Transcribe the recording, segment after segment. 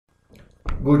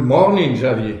Good morning,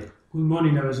 Javier. Good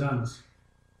morning, Abbé Zins.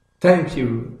 Thank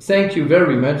you. Thank you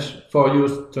very much for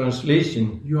your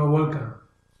translation. You are welcome.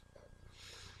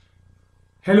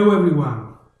 Hello,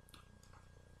 everyone.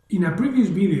 In a previous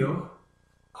video,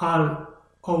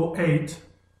 Al08,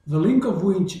 the link of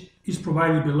which is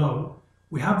provided below,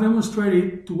 we have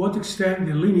demonstrated to what extent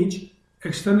the lineage,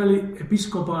 externally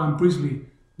episcopal and priestly,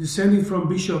 descending from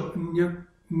Bishop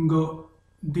Ngo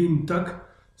Dinh Thuc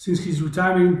since his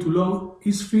retirement in Toulon,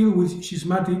 is filled with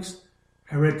schismatics,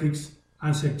 heretics,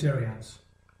 and sectarians.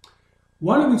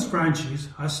 One of its branches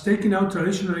has taken out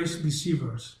traditionalist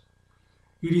deceivers.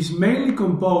 It is mainly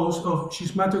composed of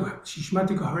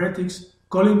schismatic heretics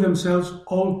calling themselves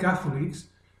all Catholics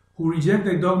who reject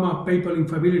the dogma of papal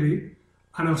infallibility,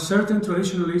 and of certain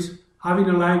traditionalists having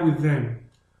allied with them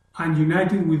and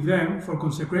united with them for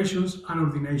consecrations and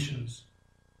ordinations.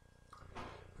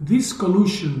 This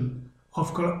collusion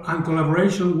and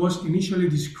collaboration was initially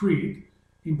discreet,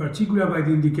 in particular by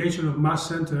the indication of mass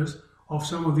centers of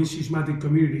some of these schismatic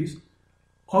communities,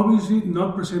 obviously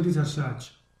not presented as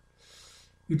such.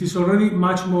 It is already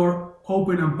much more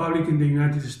open and public in the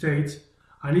United States,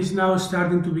 and is now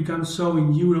starting to become so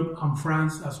in Europe and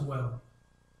France as well.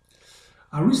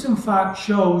 A recent fact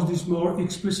shows this more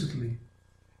explicitly.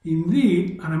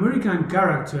 Indeed, an American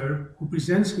character who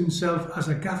presents himself as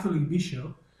a Catholic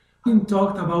bishop has been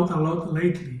talked about a lot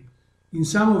lately in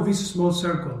some of these small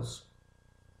circles.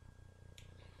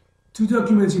 Two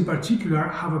documents in particular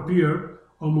have appeared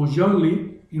almost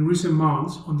jointly in recent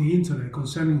months on the internet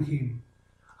concerning him.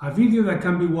 A video that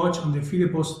can be watched on the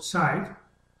FidePost site,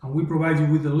 and we provide you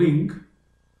with the link,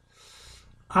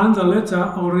 and a letter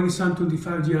already some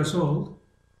 25 years old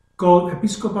called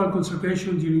Episcopal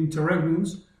Consecration during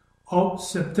Interregnums of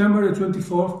September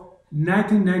 24,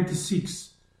 1996,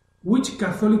 which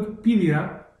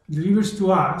Catholic.pedia delivers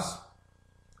to us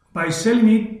by selling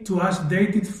it to us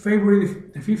dated February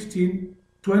 15,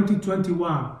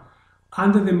 2021,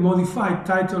 under the modified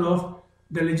title of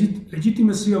The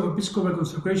Legitimacy of Episcopal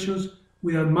Consecrations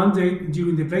without Mandate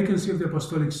during the Vacancy of the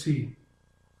Apostolic See.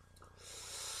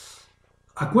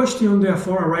 A question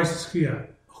therefore arises here.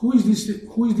 Who is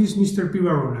this Mr.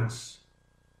 Pivarunas?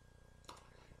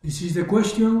 This is the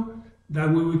question that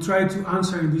we will try to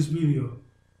answer in this video,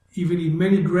 even if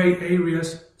many grey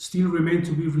areas still remain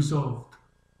to be resolved.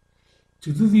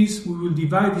 To do this, we will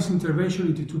divide this intervention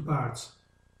into two parts.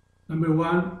 Number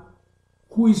one,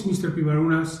 who is Mr.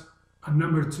 Pivarunas? And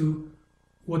number two,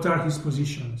 what are his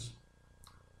positions?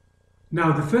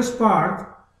 Now, the first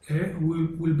part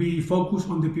will be focused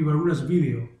on the Pivarunas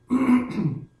video.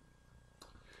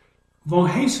 Von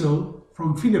Hazel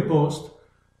from FidePost,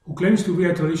 who claims to be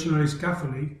a traditionalist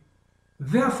Catholic,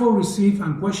 therefore received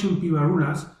and questioned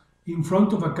Pivarunas in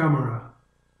front of a camera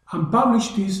and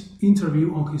published this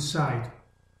interview on his site.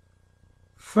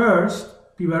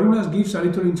 First, Pivarunas gives a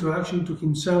little introduction to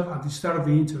himself at the start of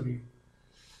the interview.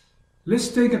 Let's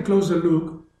take a closer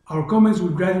look. Our comments will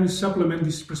gradually supplement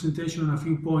this presentation on a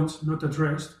few points not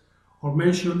addressed or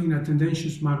mentioned in a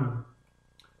tendentious manner.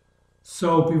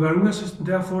 So Pivarunas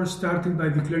therefore started by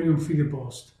declaring on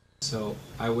FidePost. So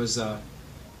I was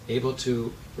able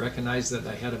to recognize that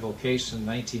I had a vocation in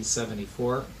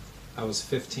 1974. I was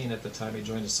 15 at the time. I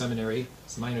joined a seminary,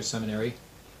 it's a minor seminary,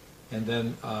 and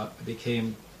then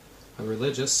became a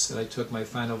religious, and I took my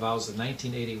final vows in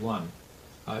 1981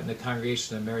 in the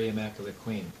congregation of Mary Immaculate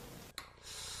Queen.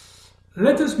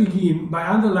 Let us begin by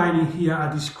underlining here a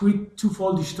discrete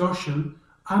twofold distortion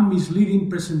and misleading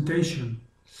presentation.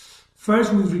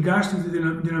 First, with regards to the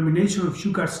denomination of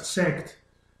Schuckart's sect,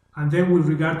 and then with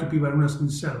regard to Pivarunas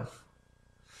himself.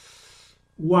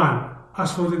 1.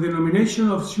 As for the denomination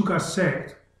of Schuckart's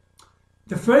sect,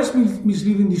 the first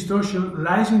misleading distortion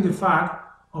lies in the fact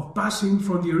of passing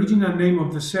from the original name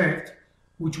of the sect,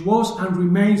 which was and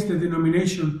remains the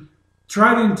denomination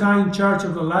Tridentine Church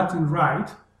of the Latin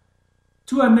Rite,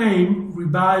 to a name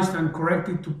revised and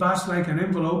corrected to pass like an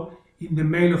envelope in the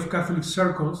mail of Catholic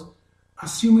circles,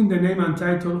 assuming the name and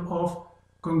title of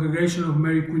Congregation of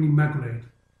Mary Queen Immaculate.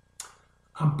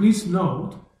 And please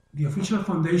note, the official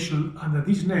foundation under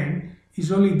this name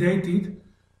is only dated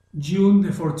June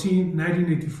 14,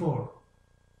 1984.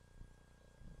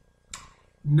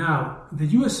 Now, the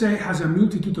USA has a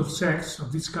multitude of sects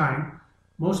of this kind,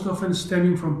 most often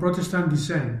stemming from Protestant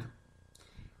descent,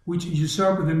 which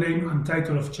usurp the name and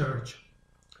title of church.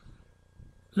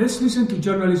 Let's listen to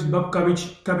journalist Bob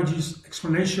Cabbage's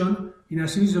explanation in a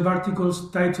series of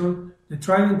articles titled The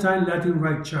Tridentine Latin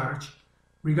Rite Church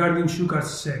regarding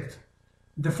Schuckart's sect,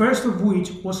 the first of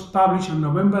which was published on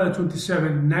November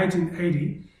 27,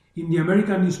 1980 in the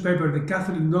American newspaper The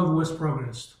Catholic Northwest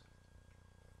Progress.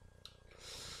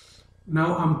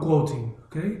 Now I'm quoting,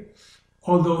 okay?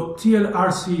 Although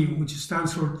TLRC, which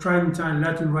stands for Tridentine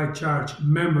Latin Rite Church,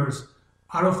 members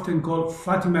are often called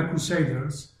Fatima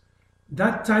Crusaders,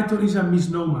 that title is a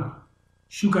misnomer,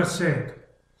 Shukat said.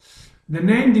 The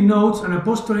name denotes an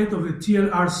apostolate of the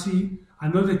TLRC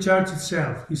and not the church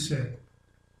itself, he said.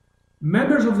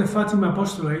 Members of the Fatima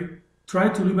apostolate try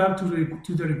to live up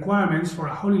to the requirements for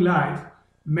a holy life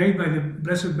made by the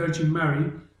Blessed Virgin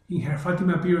Mary in her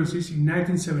Fatima appearances in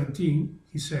 1917,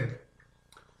 he said.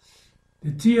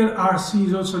 The TLRC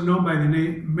is also known by the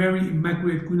name Mary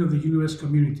Immaculate Queen of the Universe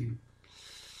Community.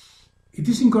 It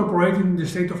is incorporated in the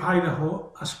state of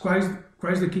Idaho as Christ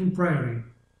the King Priory.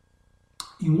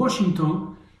 In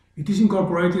Washington, it is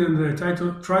incorporated under the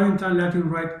title Tridentine Latin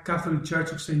Rite Catholic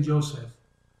Church of St. Joseph.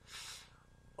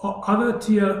 Other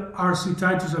TLRC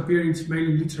titles appear in its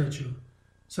mailing literature,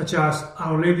 such as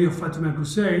Our Lady of Fatima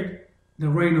Crusade, The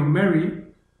Reign of Mary,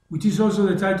 which is also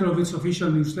the title of its official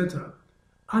newsletter,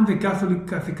 and the Catholic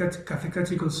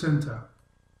Catechetical Center.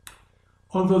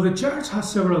 Although the church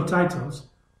has several titles,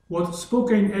 what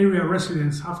Spokane area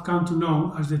residents have come to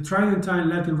know as the Tridentine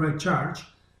Latin Rite Church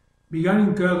began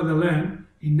in Coeur d'Alene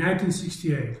in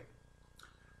 1968.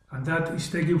 And that is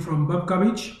taken from Bob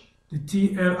Cabbage, the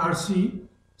TLRC,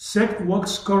 Sect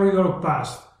Walks Corridor of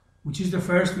Past, which is the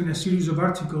first in a series of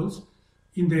articles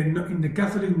in the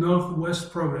Catholic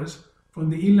Northwest Progress from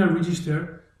the Inland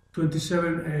Register,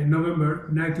 27 November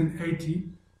 1980,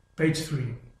 page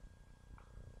 3.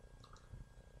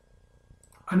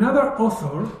 Another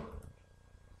author,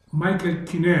 Michael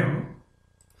Cuneo,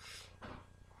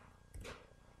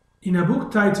 in a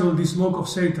book titled The Smoke of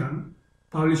Satan,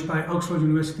 published by Oxford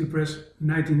University Press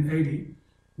 1980,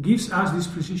 gives us this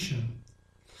precision.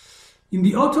 In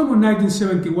the autumn of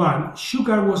 1971,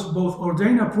 Shukat was both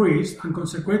ordained a priest and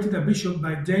consecrated a bishop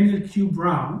by Daniel Q.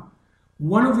 Brown,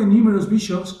 one of the numerous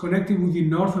bishops connected with the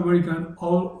North American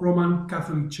All-Roman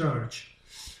Catholic Church.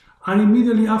 And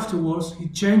immediately afterwards, he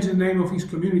changed the name of his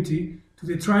community to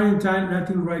the Tridentine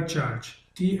Latin Rite Church,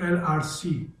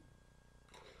 TLRC.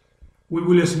 We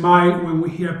will smile when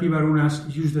we hear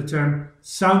Pivarunas use the term,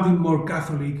 sounding more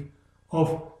Catholic,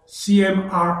 of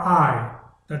CMRI,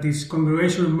 that is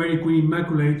Congregation of Mary Queen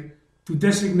Immaculate, to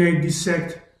designate this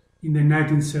sect in the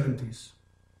 1970s.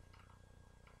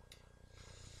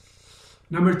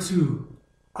 Number 2,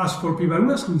 as for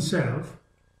Pivarunas himself,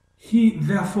 he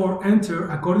therefore entered,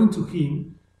 according to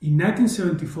him, in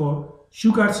 1974,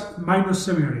 Shukat's minor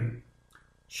seminary.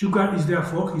 Shukat is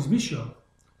therefore his bishop.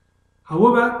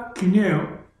 However,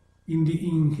 Cuneo,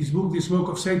 in his book The Smoke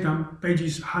of Satan,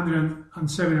 pages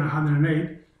 107 and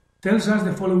 108, tells us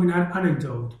the following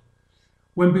anecdote.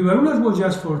 When Pivarunas was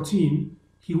just 14,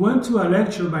 he went to a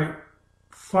lecture by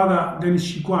Father Denis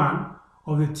Chiquan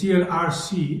of the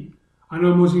TLRC, and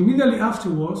almost immediately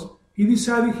afterwards, he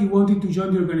decided he wanted to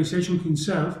join the organization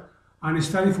himself and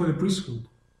study for the priesthood.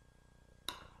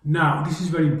 Now, this is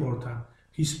very important.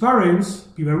 His parents,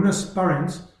 Pivarunas'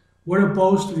 parents, were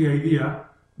opposed to the idea,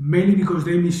 mainly because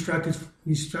they mistrusted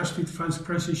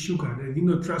Francis Shukat. They did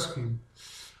not trust him.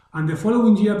 And the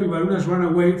following year, Pivarunas ran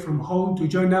away from home to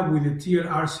join up with the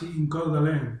TLRC in Coeur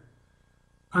d'Alene.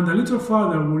 And a little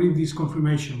further, we read this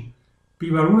confirmation.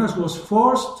 Pivarunas was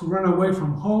forced to run away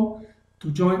from home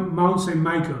to join Mount St.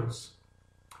 Michael's.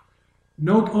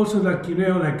 Note also that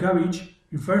Cuneo, like Cabbage,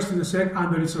 refers to the sect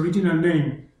under its original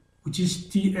name, which is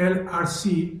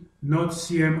TLRC, not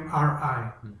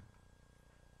CMRI.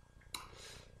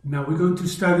 Now we're going to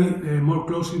study more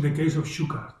closely the case of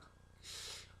Shukat.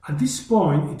 At this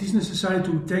point, it is necessary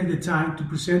to take the time to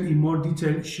present in more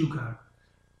detail Shukat,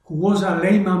 who was a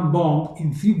layman bound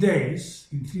in 3 days,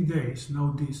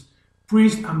 note this,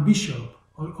 priest and bishop,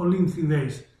 only in 3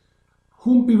 days,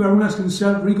 whom Pivarunas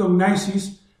himself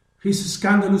recognizes his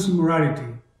scandalous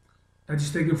immorality. That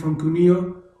is taken from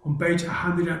Cuneo on page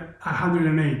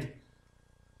 108.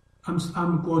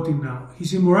 I'm quoting now.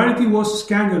 His immorality was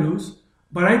scandalous,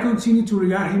 but I continue to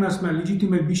regard him as my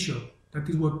legitimate bishop. That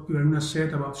is what Pivarunas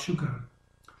said about Shukat.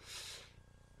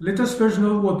 Let us first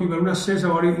note what Pivarunas says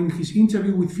about it in his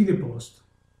interview with Fidepost.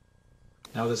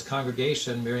 Now this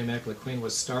congregation, Mary Immaculate Queen,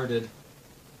 was started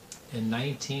in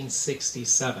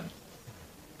 1967.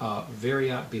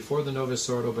 Before the Novus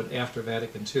Ordo, but after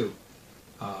Vatican II.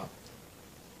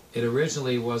 It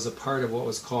originally was a part of what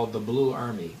was called the Blue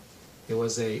Army. It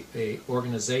was a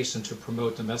organization to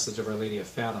promote the message of Our Lady of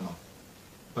Fatima.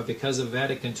 But because of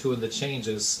Vatican II and the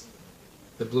changes,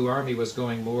 the Blue Army was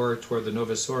going more toward the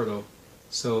Novus Ordo,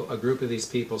 so a group of these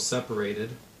people separated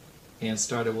and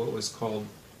started what was called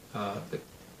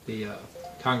the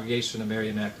Congregation of Mary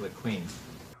Immaculate Queen.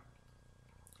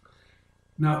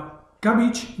 Now,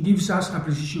 Cabbage gives us a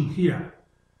precision here.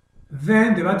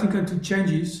 Then the Vatican II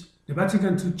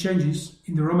changes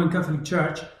in the Roman Catholic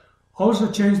Church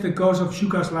also changed the course of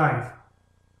Shukar's life.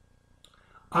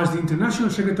 As the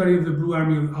International Secretary of the Blue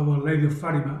Army of Our Lady of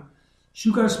Fatima,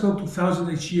 Shukar spoke to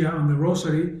thousands each year on the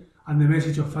Rosary and the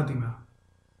Message of Fatima.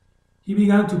 He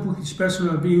began to put his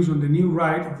personal views on the new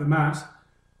rite of the Mass,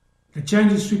 the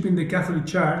changes sweeping the Catholic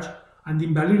Church, and the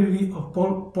invalidity of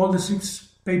Paul VI's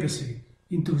papacy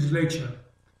into his lecture.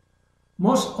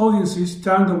 Most audiences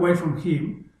turned away from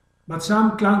him, but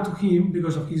some clung to him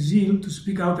because of his zeal to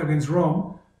speak out against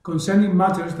Rome concerning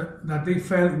matters that they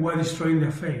felt were destroying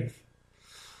their faith.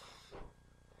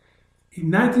 In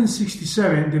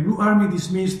 1967, the Blue Army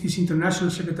dismissed his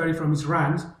international secretary from his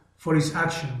ranks for his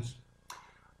actions,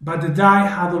 but the die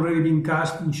had already been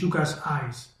cast in Shukar's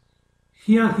eyes.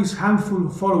 He and his handful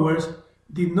of followers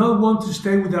did not want to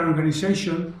stay with an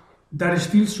organization that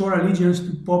still swore allegiance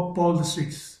to Pope Paul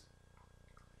VI.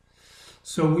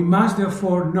 So we must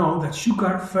therefore know that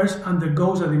Shukar first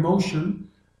undergoes a demotion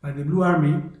by the Blue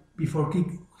Army before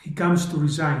he comes to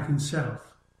resign himself.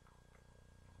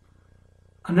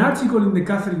 An article in the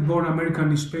Catholic-born American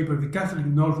newspaper, the Catholic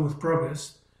Northwest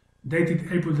Progress,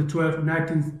 dated April 12,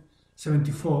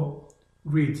 1974,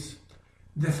 reads,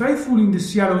 "The faithful in the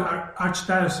Seattle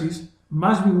Archdiocese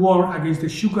must be warned against the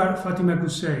Shukar-Fatima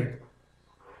crusade,"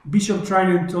 Bishop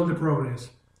Trinan told the Progress.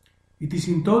 "It is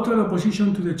in total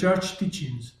opposition to the Church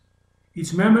teachings.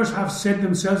 Its members have set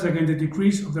themselves against the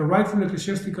decrees of the rightful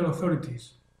ecclesiastical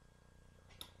authorities.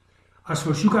 As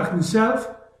for Shukar himself,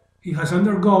 he has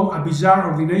undergone a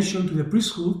bizarre ordination to the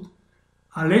priesthood,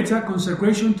 a later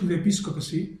consecration to the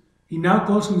episcopacy. He now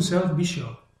calls himself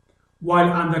bishop,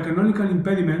 while under canonical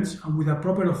impediments and with a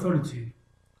proper authority.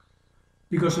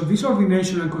 Because of this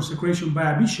ordination and consecration by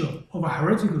a bishop of a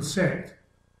heretical sect,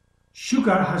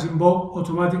 Shukar has invoked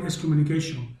automatic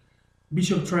excommunication,"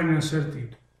 Bishop Trinan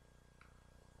asserted.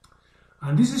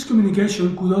 And this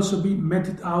excommunication could also be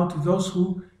meted out to those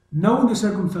who, knowing the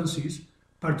circumstances,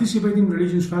 participate in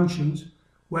religious functions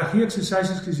where he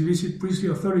exercises his illicit priestly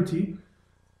authority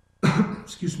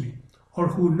or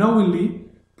who knowingly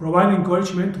provide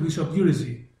encouragement to his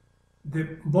obduracy,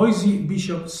 the Boise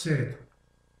bishop said.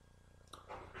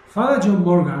 Father John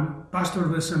Morgan, pastor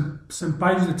of the St.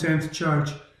 Pius X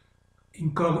Church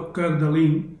in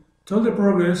Coeur-d'Alene, told the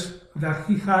Progress that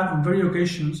he had on various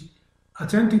occasions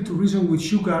attempted to reason with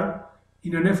Shukar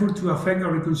in an effort to effect a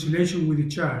reconciliation with the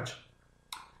Church.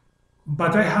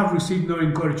 "But I have received no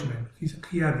encouragement,"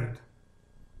 he added.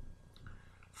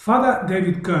 Father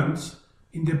David Kuntz,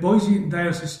 in the Boise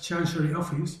Diocese Chancery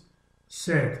Office,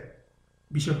 said,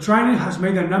 "Bishop Trinan has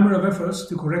made a number of efforts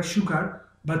to correct Shukar,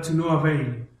 but to no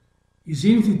avail. He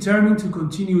seems determined to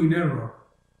continue in error."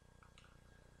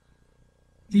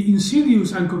 The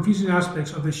insidious and confusing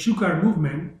aspects of the Shukar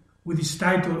movement, with its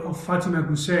title of Fatima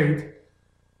Crusade,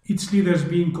 its leaders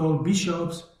being called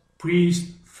bishops,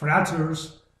 priests,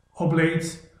 fratres,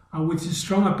 oblates, and with its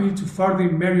strong appeal to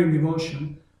further Marian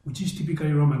devotion, which is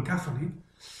typically Roman Catholic,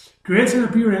 creates an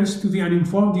appearance to the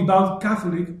uninformed devout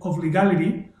Catholic of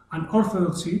legality and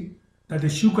orthodoxy that the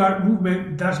Shukar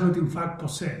movement does not in fact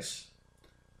possess.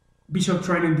 Bishop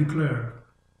Trinan declared,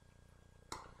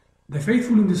 "The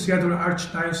faithful in the Seattle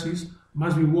Archdiocese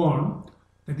must be warned,"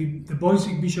 that the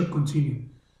Boise bishop continued.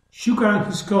 "Shukar and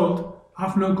his cult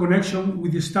have no connection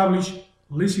with the established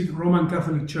licit Roman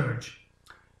Catholic Church.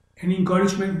 Any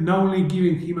encouragement knowingly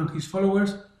given him and his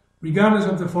followers, regardless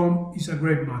of the form, is a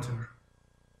grave matter."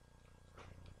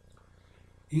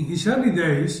 In his early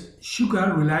days,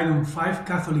 Shukar relied on 5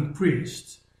 Catholic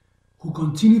priests who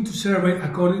continued to celebrate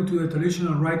according to the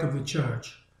traditional rite of the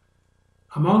Church.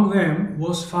 Among them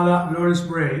was Father Lawrence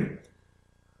Bray,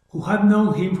 who had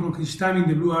known him from his time in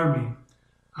the Blue Army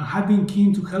and had been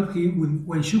keen to help him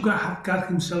when Shukar had cut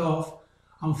himself off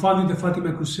and founded the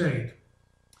Fatima Crusade.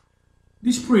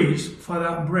 This priest,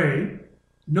 Father Bray,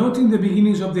 noting the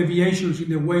beginnings of deviations in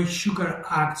the way Shukar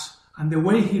acts and the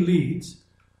way he leads,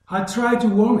 had tried to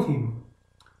warn him.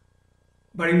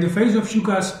 But in the face of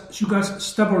Shukar's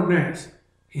stubbornness,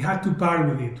 he had to part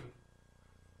with it.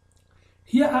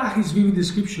 Here are his vivid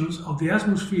descriptions of the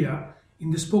atmosphere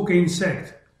in the Spokane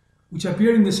sect, which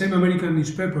appeared in the same American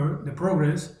newspaper, The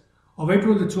Progress, of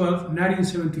April 12,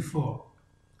 1974.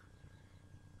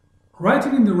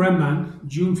 Writing in the Remnant,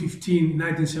 June 15,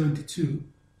 1972,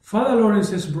 Father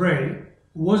Lawrence S. Bray,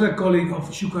 who was a colleague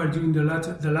of Shukar during the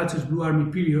latter's Blue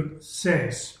Army period,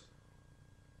 says,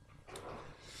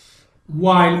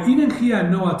 "While even here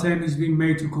no attempt is being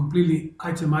made to completely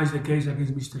itemize the case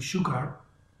against Mr. Shukar,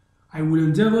 I will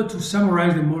endeavor to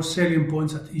summarize the more salient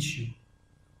points at issue.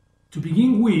 To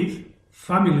begin with,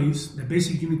 families, the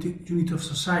basic unit of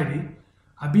society,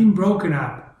 are being broken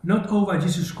up, not over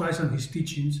Jesus Christ and his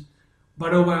teachings,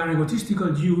 but over an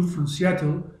egotistical youth from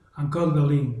Seattle and called the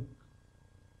lien.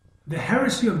 The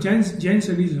heresy of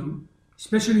Jansenism,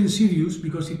 especially insidious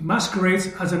because it masquerades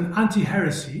as an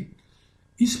anti-heresy,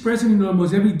 is present in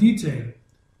almost every detail,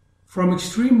 from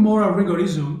extreme moral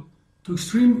rigorism to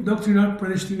extreme doctrinal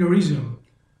predestinarism,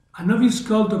 a novice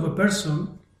cult of a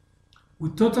person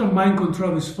with total mind control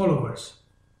of his followers,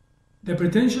 the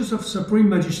pretensions of supreme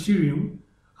magisterium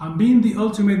and being the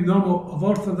ultimate norm of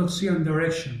orthodoxy and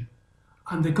direction,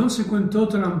 and the consequent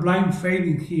total and blind faith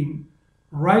in him,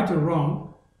 right or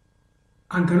wrong,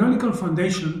 and canonical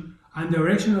foundation and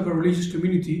direction of a religious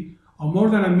community of more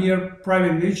than a mere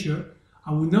private nature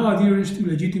and with no adherence to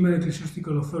legitimate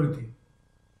ecclesiastical authority.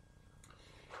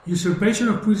 Usurpation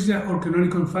of priestly or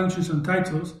canonical functions and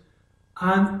titles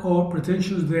and or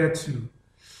pretensions thereto,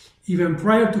 even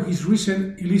prior to his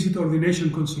recent illicit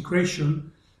ordination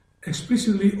consecration,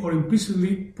 explicitly or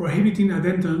implicitly prohibiting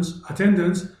attendance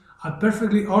at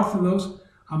perfectly orthodox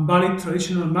and valid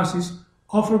traditional masses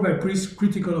offered by priests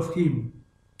critical of him,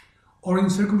 or in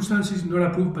circumstances not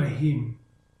approved by him.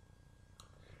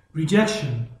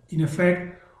 Rejection, in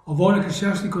effect, of all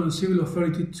ecclesiastical and civil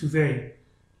authority today,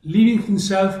 leaving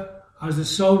himself as the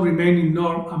sole remaining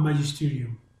norm and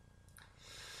magisterium.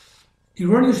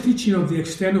 Erroneous teaching of the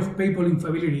extent of papal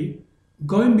infallibility,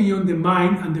 going beyond the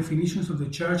mind and definitions of the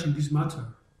Church in this matter.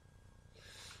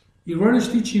 Erroneous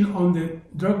teaching on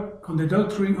the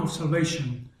doctrine of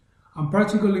salvation and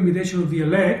practical limitation of the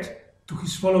elect to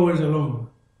his followers alone.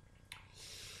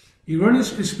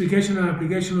 Erroneous explication and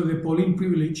application of the Pauline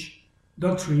privilege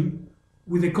doctrine,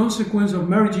 with the consequence of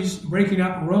marriages breaking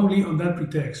up wrongly on that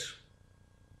pretext.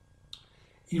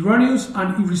 Erroneous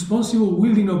and irresponsible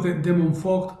wielding of the de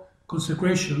Montfort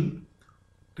consecration.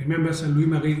 Remember Saint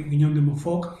Louis-Marie Guignon de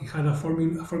Montfort, he had a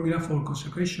formula for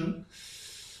consecration,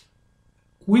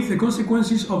 with the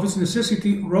consequences of its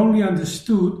necessity wrongly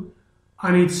understood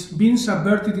and its being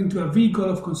subverted into a vehicle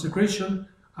of consecration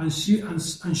and sheer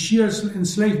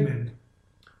enslavement.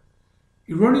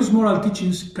 Erroneous moral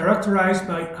teachings characterized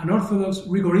by unorthodox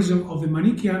rigorism of the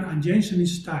Manichaean and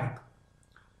Jansenist type.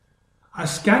 A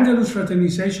scandalous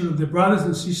fraternization of the brothers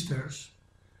and sisters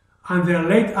and their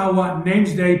late-hour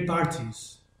names-day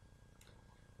parties.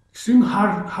 Extreme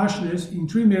harshness in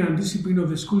treatment and discipline of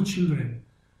the school children,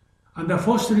 and the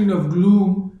fostering of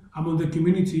gloom among the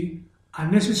community,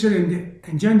 unnecessary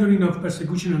engendering of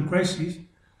persecution and crisis,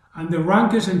 and the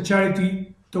rankness and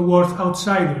charity towards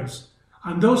outsiders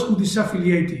and those who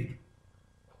disaffiliated.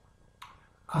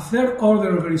 A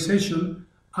third-order organization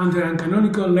under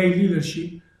uncanonical lay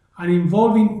leadership and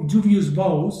involving dubious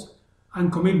vows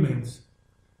and commitments,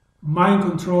 mind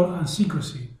control and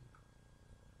secrecy.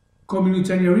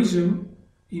 Communitarianism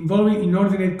involving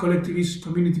inordinate collectivist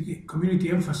community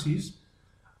emphasis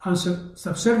and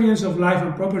subservience of life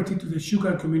and property to the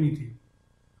Shukar community.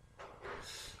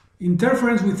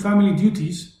 Interference with family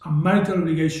duties and marital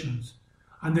obligations,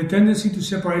 and the tendency to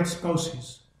separate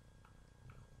spouses.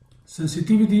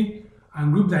 Sensitivity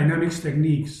and group dynamics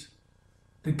techniques.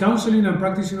 The counseling and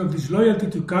practicing of disloyalty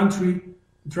to country,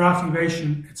 draft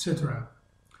evasion, etc.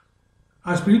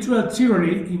 A spiritual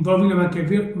tyranny involving a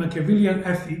Machiavellian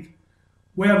ethic,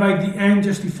 whereby the end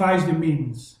justifies the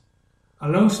means. A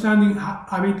long-standing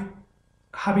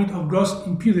habit of gross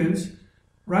impudence,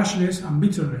 rashness, and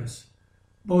bitterness,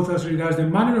 both as regards the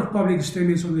manner of public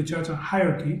statements on the church and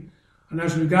hierarchy, and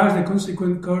as regards the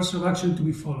consequent course of action to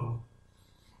be followed.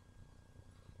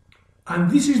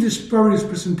 And this is the spurious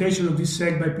presentation of this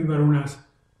sect by Pivarunas,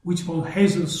 which von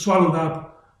Hazel swallowed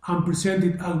up and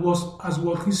presented as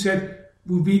what he said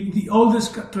would be the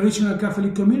oldest traditional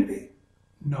Catholic community?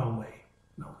 No way,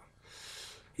 no way.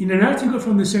 In an article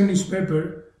from the same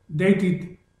newspaper,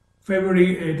 dated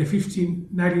February the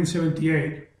 15th,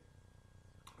 1978,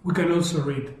 we can also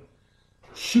read,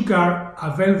 Shukar,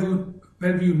 a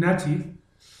Bellevue native,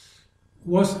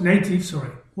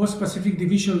 was Pacific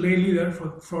Division lay leader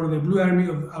for the Blue Army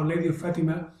of Our Lady of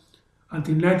Fatima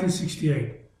until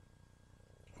 1968,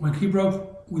 when he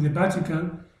broke with the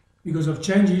Vatican because of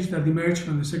changes that emerged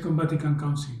from the Second Vatican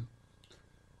Council.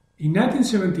 In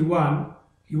 1971,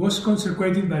 he was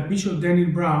consecrated by Bishop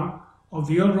Daniel Brown of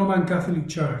the Old Roman Catholic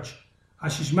Church, a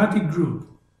schismatic group,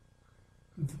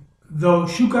 though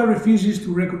Shukar refuses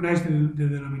to recognize the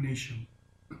denomination.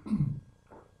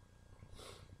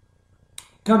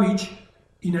 Cabbage,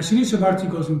 in a series of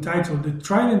articles entitled The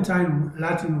Tridentine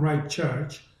Latin Rite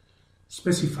Church,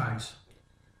 specifies,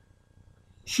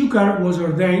 Shukar was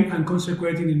ordained and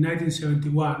consecrated in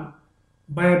 1971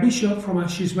 by a bishop from a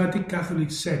schismatic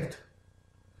Catholic sect.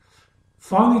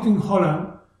 founded in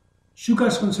Holland,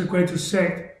 Schuckart's consecrator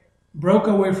sect broke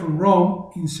away from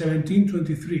Rome in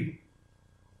 1723.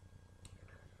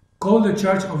 Called the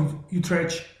Church of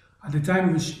Utrecht at the time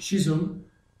of its schism,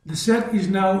 the sect is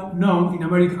now known in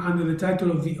America under the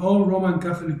title of the All Roman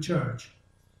Catholic Church.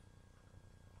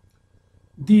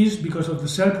 This because of the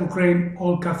self-proclaimed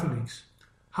All Catholics,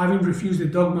 having refused the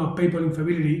dogma of papal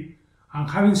infallibility and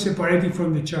having separated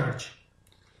from the Church,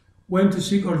 went to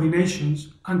seek ordinations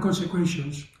and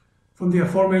consecrations from the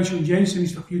aforementioned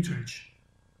Jansenist of Utrecht.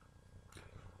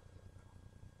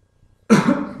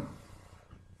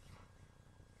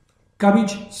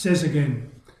 Cabbage says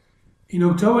again, in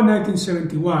October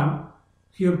 1971,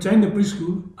 he obtained the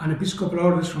priesthood and episcopal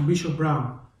orders from Bishop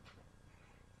Brown.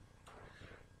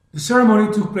 The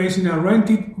ceremony took place in a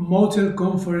rented motel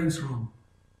conference room,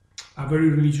 a very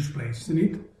religious place, isn't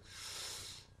it?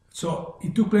 So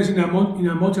it took place in a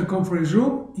motel conference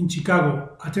room in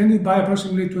Chicago, attended by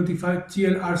approximately 25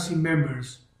 TLRC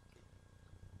members.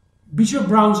 Bishop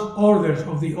Brown's orders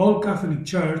of the All Catholic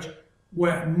Church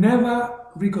were never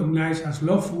recognized as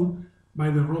lawful by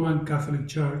the Roman Catholic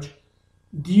Church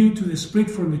due to the split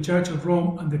from the Church of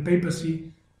Rome and the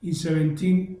papacy in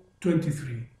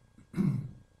 1723.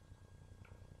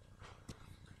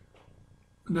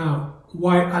 Now,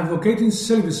 while advocating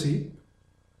celibacy,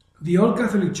 the All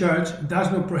Catholic Church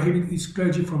does not prohibit its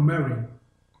clergy from marrying.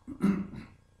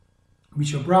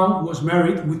 Bishop Brown was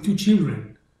married with 2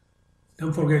 children.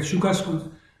 Don't forget, Schuckart's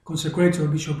consecrator,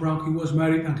 Bishop Brown, he was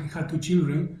married and he had 2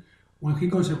 children when he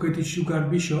consecrated Schuckart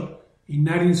Bishop in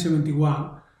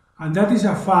 1971, and that is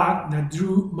a fact that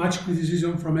drew much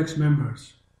criticism from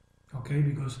ex-members, okay,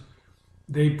 because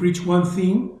they preach one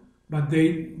thing, but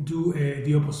they do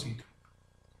the opposite.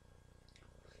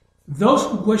 Those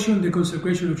who question the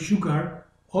consecration of Schuckart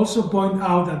also point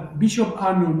out that Bishop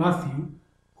Arnold Matthew,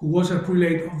 who was a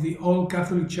prelate of the All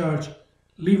Catholic Church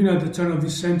living at the turn of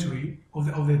this century, of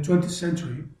the 20th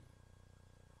century,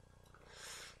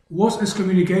 was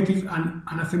excommunicated and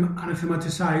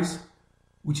anathematized,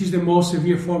 which is the most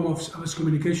severe form of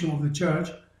excommunication of the Church,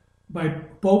 by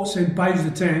Pope St. Pius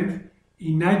X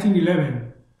in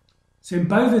 1911. St.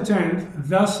 Pius X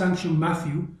thus sanctioned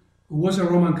Matthew, who was a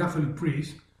Roman Catholic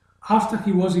priest, after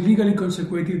he was illegally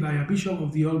consecrated by a bishop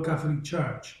of the All Catholic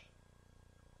Church.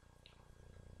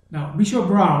 Now, Bishop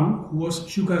Brown, who was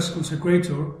Schuckart's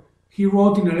consecrator, he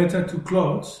wrote in a letter to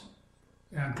Klotz,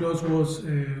 and Klotz was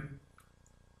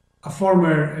a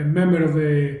former member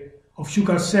of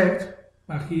Schuckart's sect,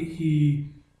 but he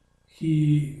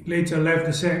later left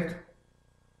the sect.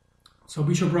 So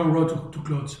Bishop Brown wrote to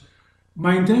Klotz,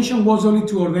 "My intention was only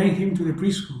to ordain him to the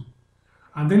priesthood,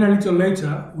 and then a little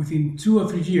later, within 2 or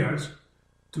 3 years,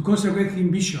 to consecrate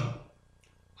him bishop.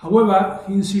 However,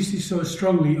 he insisted so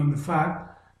strongly on the fact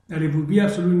that it would be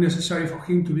absolutely necessary for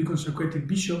him to be consecrated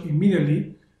bishop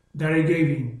immediately that I gave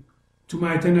him, to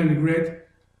my eternal regret,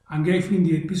 and gave him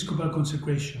the episcopal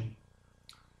consecration."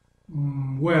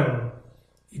 Well,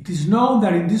 it is known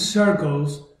that in these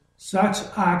circles, such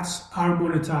acts are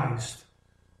monetized.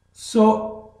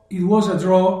 So it was a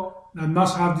draw that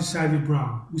must have decided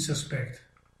Brown, we suspect.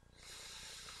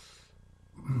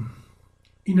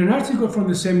 In an article from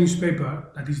the same newspaper,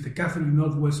 that is the Catholic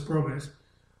Northwest Progress,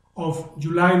 of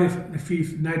July the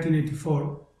 5th,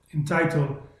 1984,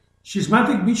 entitled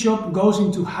 "Schismatic Bishop Goes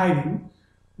into Hiding,"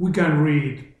 we can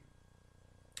read,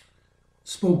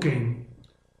 Spokane,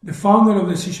 the founder of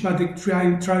the schismatic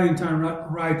Tridentine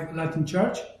Rite Latin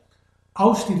Church,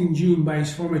 ousted in June by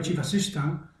his former chief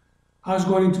assistant, has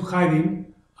gone into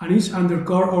hiding and is under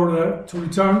court order to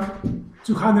return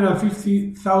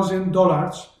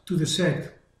 $250,000 to the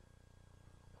sect.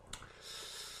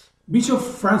 Bishop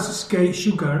Francis K.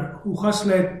 Schuckart, who has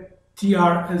led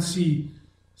TRLC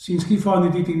since he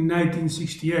founded it in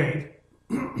 1968,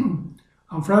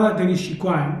 and Father Denis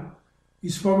Chiquin,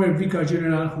 his former vicar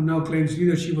general who now claims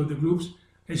leadership of the group's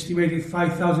estimated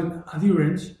 5,000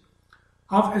 adherents,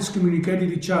 have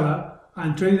excommunicated each other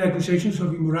and traded accusations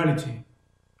of immorality.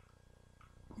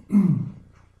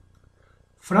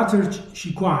 Frater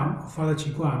Chiquin, or Father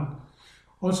Chiquin,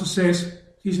 also says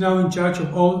he's now in charge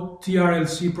of all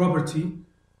TRLC property,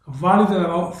 valued at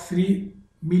about $3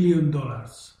 million.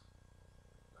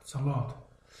 That's a lot.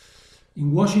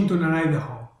 In Washington and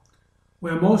Idaho,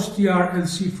 where most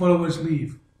TRLC followers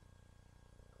live.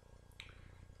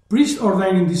 Priests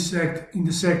ordained in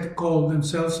the sect call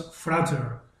themselves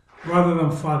frater rather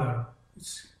than father.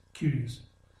 It's curious.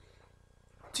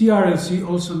 TRLC,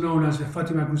 also known as the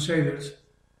Fatima Crusaders,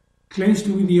 claims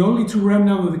to be the only true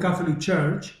remnant of the Catholic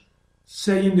Church,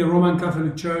 saying the Roman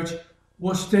Catholic Church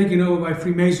was taken over by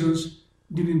Freemasons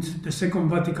during the Second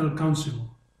Vatican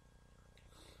Council.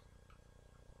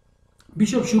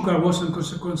 Bishop Shukar was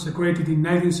consecrated in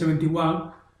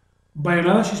 1971 by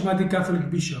another schismatic Catholic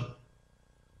bishop.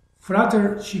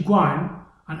 Frater Chiquan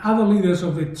and other leaders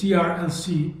of the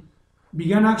TRLC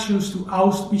began actions to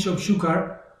oust Bishop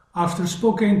Shukar after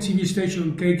Spokane TV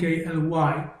station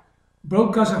KKLY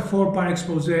broadcast a 4-part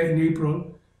expose in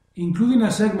April, including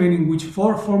a segment in which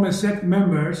 4 former sect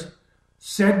members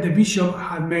said the bishop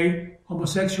had made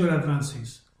homosexual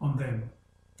advances on them.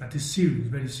 That is serious,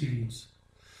 very serious.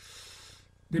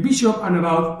 The bishop and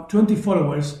about 20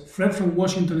 followers fled from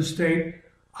Washington state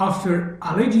after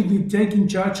allegedly taking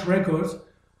church records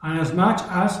and as much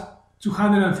as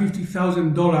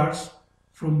 $250,000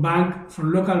 from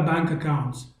local bank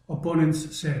accounts,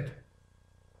 opponents said.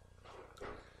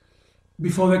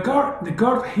 Before the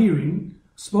court hearing,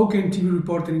 Spokane TV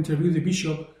reporter interviewed the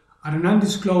bishop at an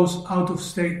undisclosed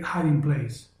out-of-state hiding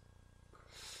place.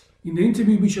 In the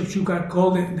interview, Bishop Shukar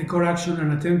called the court action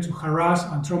an attempt to harass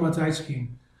and traumatize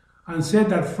him, and said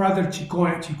that Frater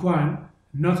Chiquan,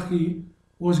 not he,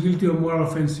 was guilty of moral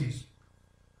offenses,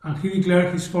 and he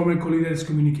declared his former colleague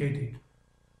excommunicated.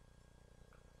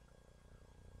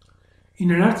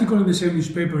 In an article in the same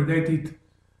newspaper dated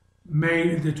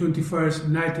May the 21st,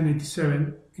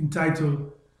 1987,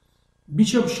 entitled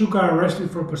Bishop Shukar arrested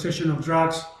for possession of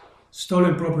drugs,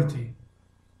 stolen property.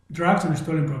 Drugs and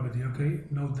stolen property, okay?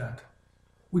 Note that.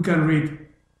 We can read,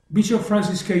 Bishop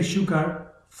Francis K. Shukar,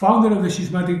 founder of the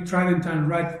schismatic Tridentine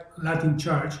Rite Latin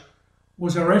Church,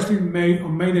 was arrested on May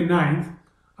the 9th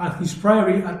at his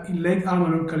priory in Lake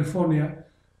Almanor, California,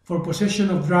 for possession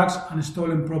of drugs and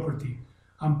stolen property.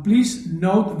 And please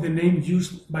note the name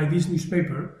used by this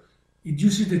newspaper. It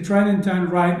uses the Tridentine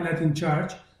Rite Latin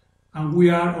Church, and we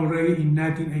are already in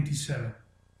 1987.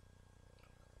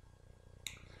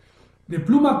 The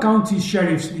Plumas County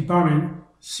Sheriff's Department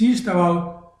seized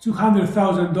about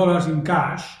 $200,000 in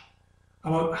cash,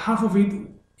 about half of it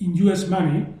in US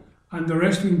money, and the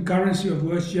rest in currency of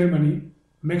West Germany,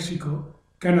 Mexico,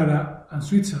 Canada, and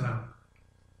Switzerland.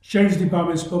 Sheriff's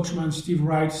Department spokesman Steve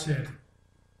Wright said,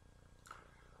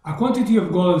 "A quantity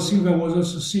of gold and silver was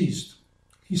also seized,"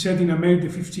 he said in a May the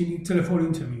 15th telephone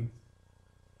interview.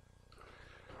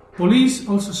 Police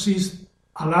also seized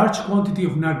a large quantity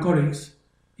of narcotics,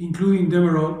 including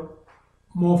Demerol,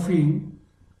 morphine,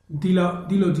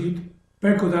 Dilaudid,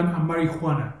 Percodan, and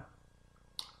marijuana.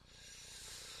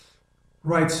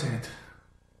 Wright said,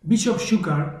 Bishop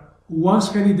Shukar, who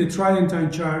once headed the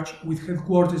Tridentine Church with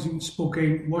headquarters in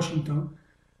Spokane, Washington,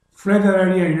 fled that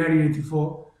area in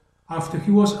 1984 after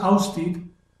he was ousted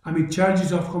amid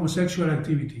charges of homosexual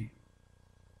activity.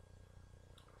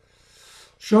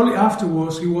 Shortly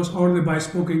afterwards, he was ordered by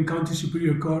Spokane County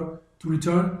Superior Court to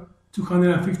return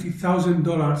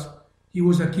 $250,000 he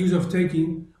was accused of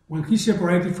taking when he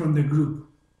separated from the group.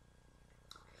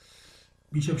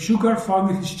 Bishop Shukar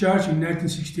founded his church in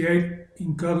 1968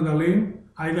 in Coeur d'Alene,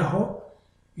 Idaho.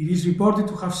 It is reported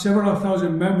to have several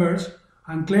thousand members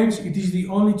and claims it is the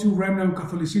only true remnant of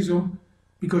Catholicism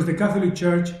because the Catholic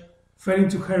Church fell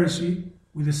into heresy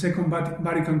with the Second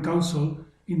Vatican Council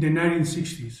in the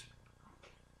 1960s.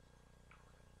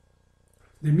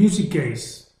 The music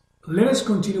case. Let us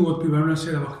continue what Pivarunas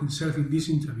said about himself in this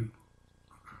interview.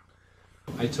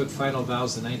 I took final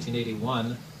vows in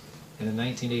 1981, and in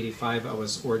 1985 I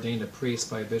was ordained a priest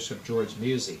by Bishop George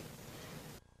Musey.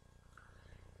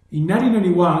 In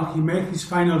 1991, he made his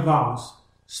final vows,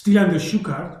 still under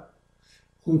Shukar,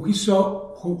 whom we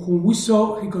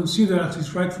saw he considered as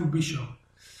his rightful bishop,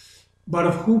 but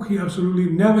of whom he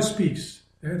absolutely never speaks.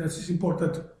 That is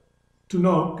important to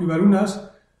know.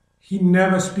 Pivarunas, he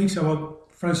never speaks about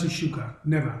Francis Shukar,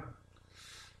 never.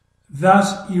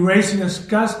 Thus erasing a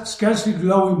scarcely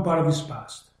glowing part of his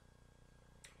past.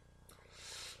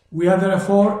 We are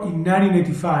therefore in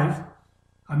 1985,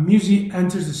 and Musey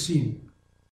enters the scene.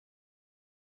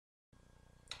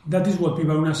 That is what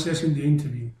Pivarunas says in the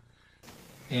interview.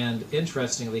 And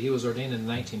interestingly, he was ordained in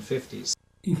the 1950s.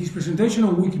 In his presentation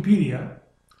on Wikipedia,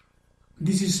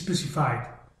 this is specified.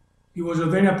 He was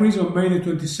ordained a priest on May the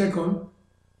 22nd,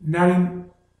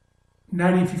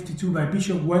 1952 by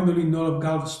Bishop Gwendolyn Knoll of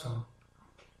Galveston.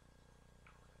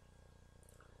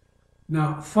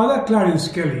 Now, Father Clarence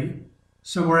Kelly,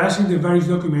 summarizing the various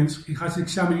documents he has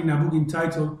examined in a book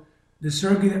entitled The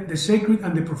Sacred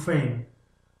and the Profane,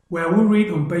 where we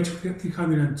read on page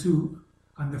 302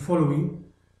 and the following,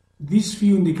 these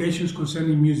few indications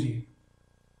concerning Musey.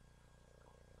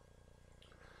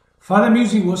 Father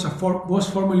Musey was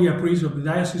formerly a priest of the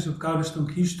Diocese of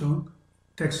Galveston-Houston,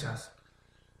 Texas.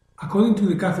 According to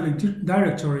the Catholic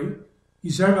Directory, he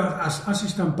served as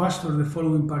assistant pastor at the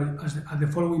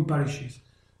following parishes: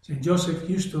 St. Joseph,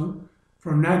 Houston,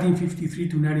 from 1953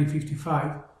 to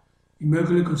 1955,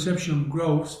 Immaculate Conception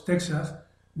Groves, Texas,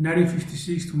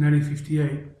 1956 to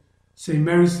 1958, St.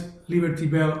 Mary's Liberty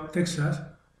Bell, Texas,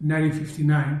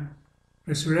 1959,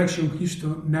 Resurrection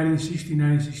Houston,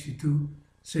 1960-1962,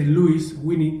 St. Louis,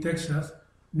 Winnie, Texas,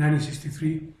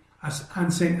 1963,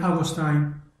 and St.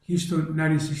 Augustine, Houston,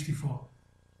 1964.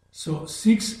 So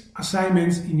 6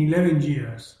 assignments in 11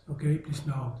 years, okay, please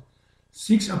note.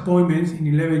 6 appointments in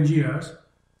 11 years,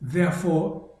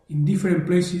 therefore in different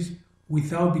places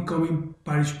without becoming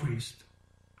parish priest.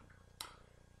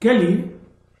 Kelly,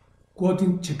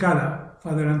 quoting Cecada,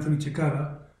 Father Anthony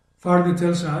Cecada, further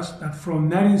tells us that from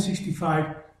 1965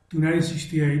 to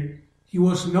 1968, he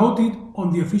was noted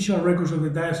on the official records of the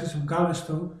Diocese of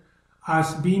Galveston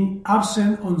as being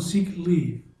absent on sick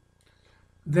leave.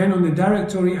 Then on the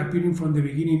directory appearing from the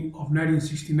beginning of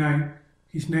 1969,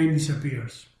 his name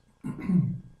disappears.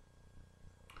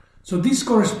 So this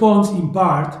corresponds in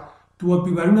part to what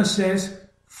Pivarunas says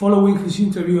following his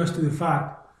interview as to the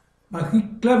fact, but he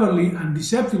cleverly and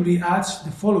deceptively adds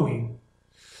the following.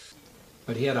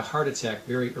 But he had a heart attack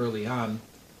very early on,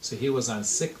 so he was on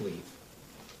sick leave.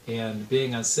 And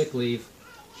being on sick leave,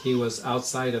 he was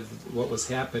outside of what was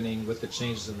happening with the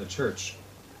changes in the church.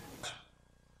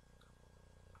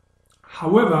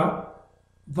 However,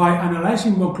 by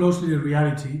analyzing more closely the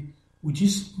reality, which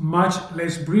is much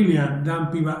less brilliant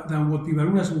than what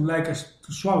Pivarunas would like us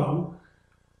to swallow,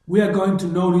 we are going to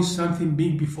notice something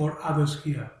big before others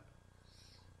here.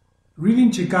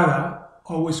 Reading Cecada,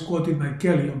 always quoted by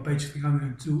Kelly on page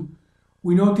 302,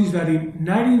 we notice that in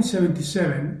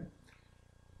 1977,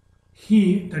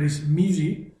 he, that is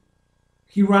Musi,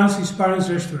 he runs his parents'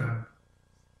 restaurant.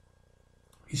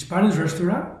 His parents'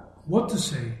 restaurant? What to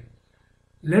say?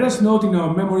 Let us note in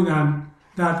our memory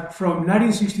that from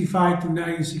 1965 to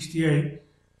 1968,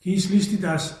 he is listed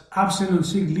as absent on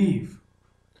sick leave.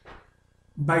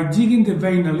 By digging the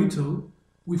vein a little,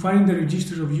 we find in the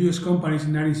registers of US companies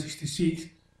in 1966,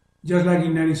 just like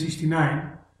in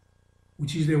 1969,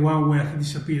 which is the one where he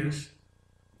disappears,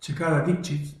 Cecada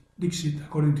Dixit,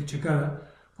 according to Cecada,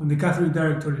 from the Catholic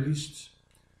directory lists,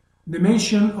 the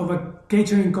mention of a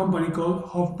catering company called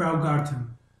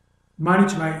Hofbraugarten,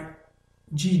 managed by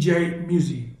G.J.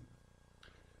 Musi.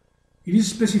 It is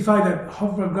specified that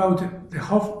the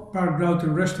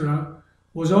Hofbraugarten restaurant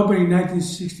was opened in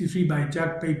 1963 by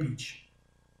Jack Papich.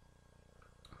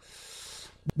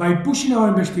 By pushing our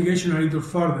investigation a little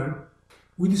further,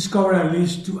 we discovered at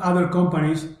least 2 other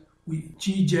companies with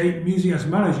G.J. Musi as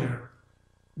manager.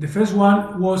 The first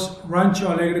one was Rancho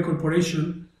Alegre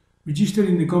Corporation, registered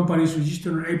in the company's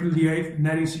register on April 8,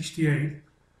 1968,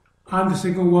 and the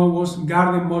second one was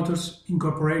Garden Motors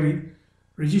Incorporated,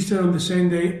 registered on the same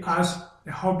day as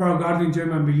the Hofbraugarten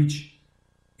German Village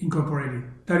Incorporated,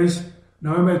 that is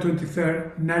November 23,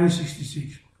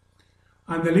 1966.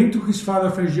 And the link to his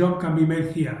father's first job can be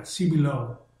made here, see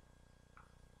below.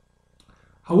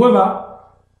 However,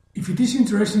 if it is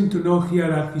interesting to note here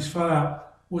that his father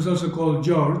was also called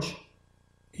George,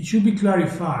 it should be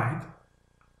clarified,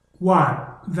 1,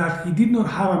 that he did not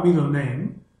have a middle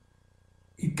name.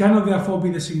 It cannot therefore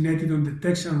be designated on the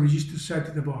text and register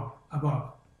cited above.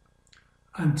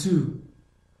 And 2,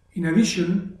 in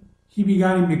addition, he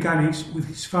began in mechanics with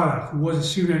his father, who was a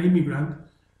Syrian immigrant,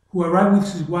 who arrived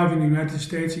with his wife in the United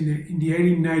States in the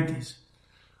 1890s,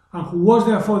 and who was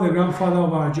therefore the grandfather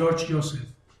of our George Joseph.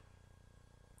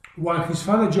 While his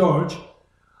father George,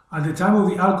 at the time of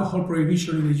the alcohol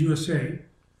prohibition in the USA,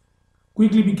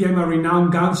 quickly became a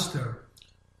renowned gangster,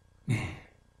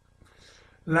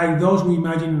 like those we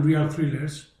imagine in real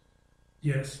thrillers,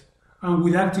 yes, and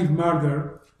with active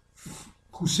murder,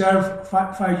 who served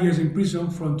 5 years in prison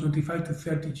from 25 to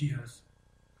 30 years,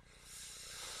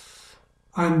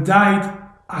 and died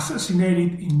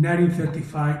assassinated in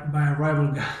 1935 by a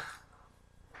rival gang.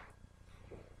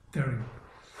 Terrible.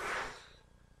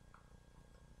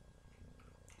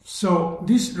 So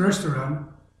this restaurant,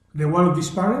 the one of these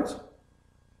parents,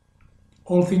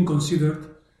 all things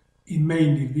considered, it may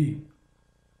indeed be.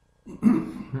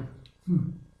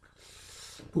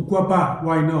 Pourquoi pas?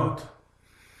 Why not?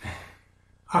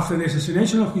 After the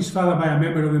assassination of his father by a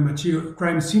member of the Machio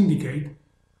crime syndicate,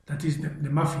 that is the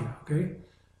mafia, okay,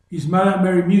 his mother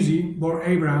Mary Musi, born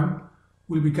Abraham,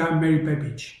 will become Mary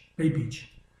Papich.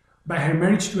 By her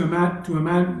marriage to a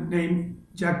man named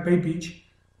Jack Papich,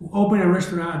 who opened a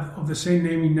restaurant of the same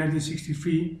name in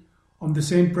 1963 on the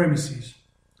same premises.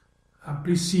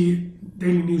 Please see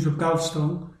Daily News of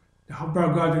Galveston. The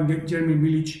Hofbraugarten German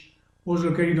Village was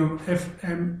located on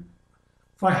FM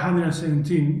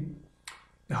 517.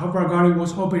 The Hofbraugarten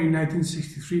was opened in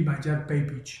 1963 by Jack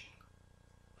Papich.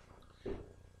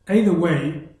 Either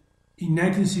way, in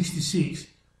 1966,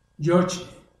 George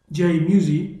J.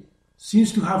 Musey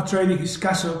seems to have traded his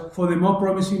cassock for the more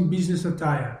promising business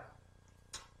attire.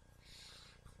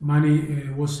 Money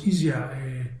was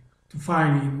easier to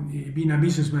find in being a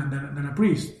businessman than a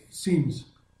priest, it seems.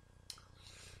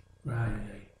 Right.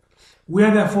 We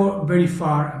are therefore very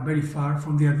far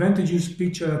from the advantageous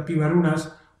picture that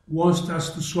Pivarunas wants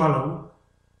us to swallow,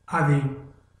 adding,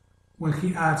 when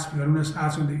he adds, Pivarunas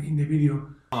adds in the video,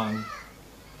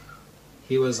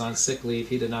 he was on sick leave.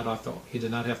 He did not have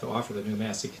to offer the new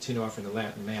Mass. He continued offering the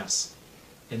Latin Mass.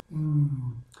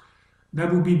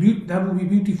 That would be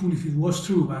beautiful if it was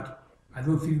true, but I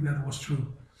don't think that was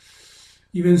true.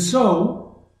 Even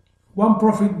so, one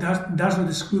prophet does not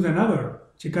exclude another.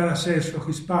 Cecada says for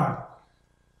his part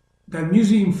that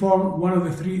Musey informed one of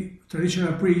the three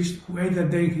traditional priests who ate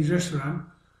that day in his restaurant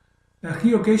that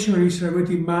he occasionally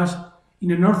celebrated Mass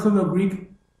in an Orthodox Greek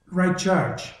rite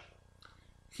church.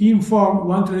 He informed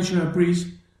one traditional priest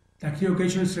that he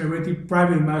occasionally celebrated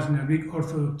private Mass in a Greek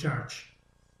Orthodox church.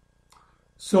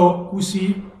 So we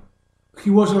see he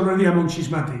was already among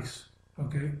schismatics,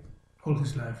 okay, all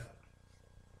his life.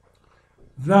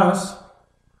 Thus,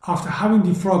 after having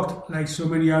defrocked, like so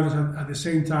many others at the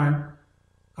same time,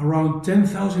 around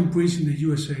 10,000 priests in the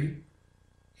USA,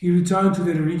 he returned to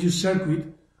the religious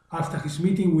circuit after his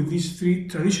meeting with these three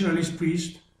traditionalist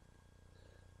priests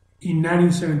in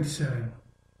 1977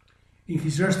 in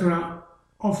his restaurant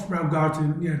off Rock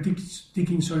Garden near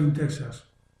Dickinson in Texas.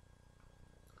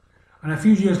 And a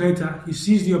few years later, he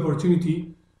seized the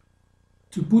opportunity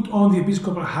to put on the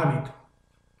episcopal habit.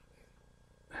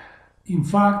 In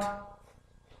fact,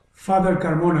 Father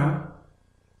Carmona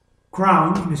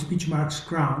crowned, in the speech marks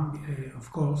crowned,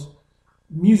 of course,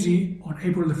 Musey on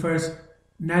April the 1st,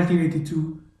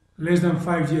 1982, less than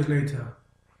 5 years later.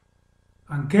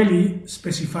 And Kelly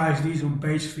specifies this on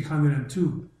page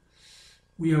 302.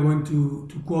 We are going to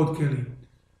quote Kelly.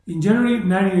 In January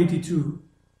 1982,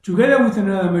 together with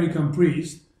another American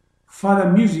priest, Father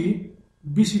Musey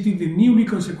visited the newly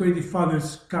consecrated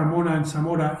Fathers Carmona and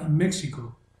Zamora in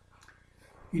Mexico.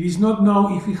 It is not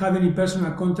known if he had any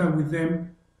personal contact with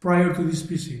them prior to this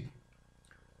visit.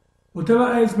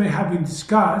 Whatever else may have been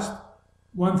discussed,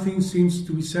 one thing seems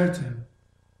to be certain.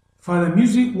 Father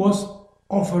Musey was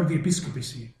offered the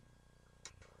episcopacy.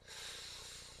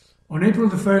 On April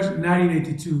the 1st,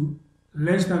 1982,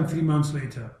 less than 3 months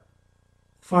later,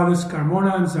 Fathers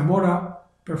Carmona and Zamora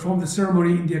performed the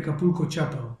ceremony in the Acapulco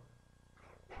chapel.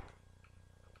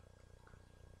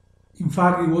 In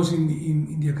fact, it was in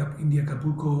the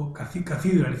Acapulco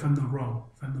cathedral, if I'm not wrong,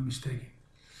 if I'm not mistaken.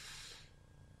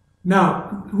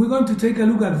 Now, we're going to take a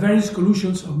look at various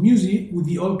collusions of Musey with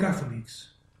the Old Catholics.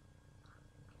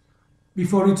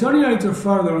 Before returning a little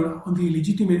further on the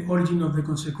legitimate origin of the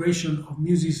consecration of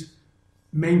Musey's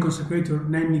main consecrator,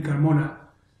 namely Carmona,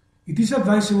 it is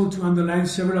advisable to underline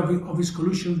several of his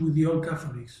collusions with the Old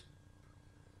Catholics.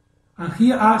 And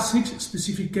here are 6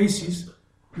 specific cases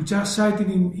which are cited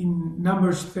in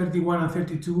numbers 31 and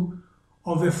 32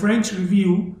 of the French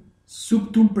review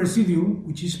Sub Tuum Praesidium,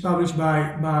 which is published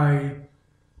by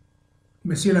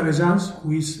Monsieur Abbé Zins,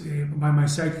 who is by my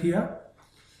side here.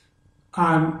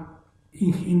 And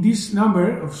in this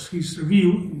number of his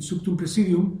review, in Sub Tuum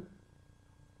Praesidium,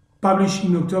 published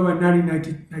in October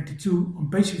 1992, on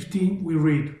page 15, we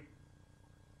read,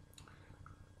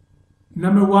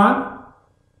 Number 1,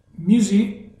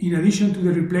 Musey, in addition to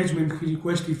the replacement he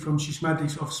requested from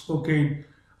schismatics of Spokane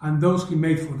and those he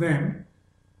made for them,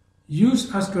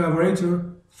 used as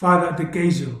collaborator Father de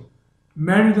Keizer,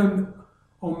 married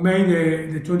on May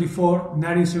the 24th,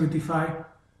 1975,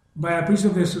 by a priest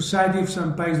of the Society of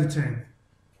St. Pius X,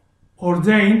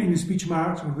 ordained, in the speech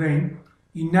marks, ordained,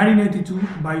 in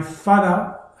 1992 by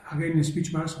Father, again in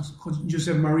speech marks,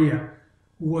 Joseph Maria,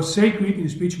 who was sacred, in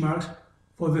speech marks,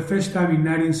 for the first time in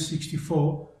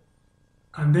 1964,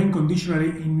 and then conditionally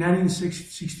in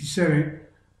 1967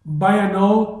 by an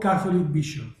old Catholic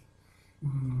bishop.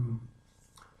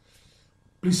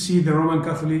 Please see the Roman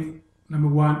Catholic, number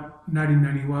 1,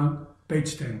 1991,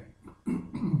 page 10.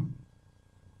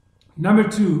 Number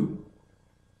 2,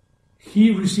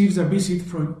 he receives a visit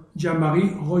from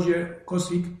Jean-Marie Roger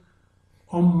Kosick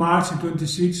on March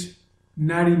 26,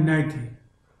 1990,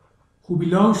 who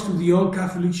belongs to the Old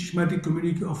Catholic Schismatic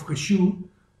Community of Revue,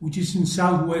 which is in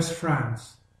southwest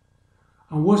France,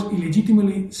 and was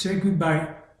illegitimately sacred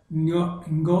by Ngo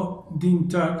Dinh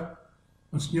Thuc,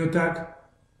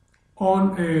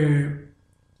 on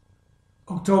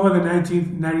October the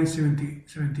 19th,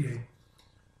 1978.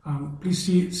 Please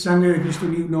see Sangre de Cristo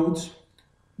New Notes,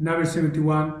 number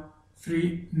 71,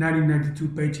 3, 1992,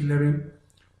 page 11.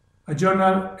 a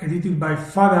journal edited by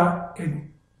Father Ed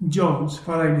Jones,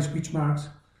 Father in speech marks,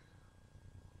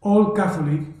 All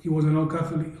Catholic, he was an All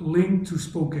Catholic, linked to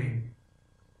Spokane.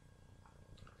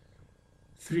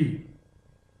 3.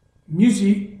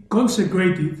 Music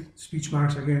consecrated, speech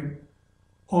marks again,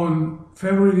 on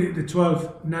February the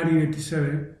 12th,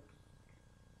 1987,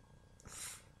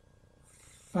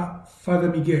 Father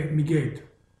Miguel,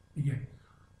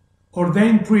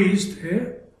 ordained priest,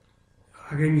 again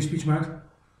in speech marks,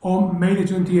 on May the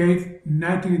 28th,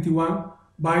 1981,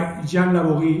 by Jean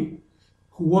Laborie,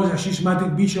 who was a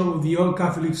schismatic bishop of the All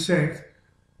Catholic sect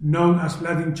known as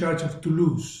Latin Church of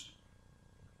Toulouse.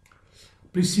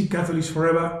 Please see Catholics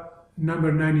Forever,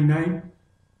 number 99,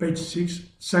 page 6,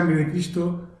 Sangre de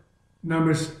Cristo,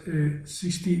 numbers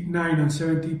 69 and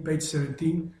 70, page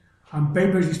 17, and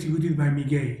papers distributed by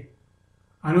Miguel.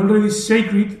 And already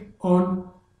sacred on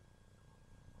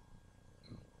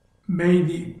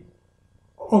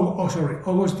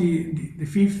August the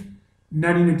 5th,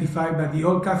 1995, by the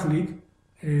All Catholic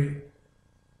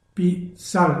P.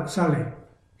 Sale,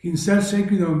 himself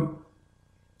sacred on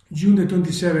June the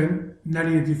 27th,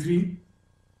 1983,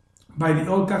 by the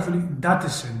All Catholic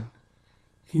Datesen,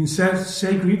 himself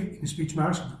sacred, in speech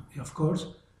marks, of course,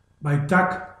 by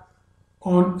TAC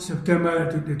on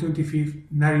September the 25th,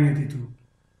 1982.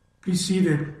 Please see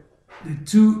the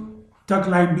two TAC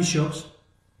line bishops,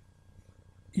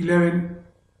 11,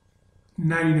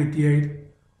 1988,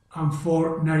 and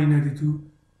 4,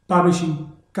 1992,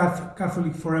 publishing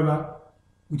Catholic Forever,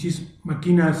 which is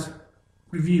McKenna's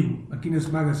review,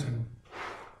 McKenna's magazine.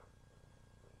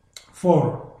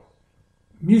 4.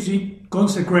 Music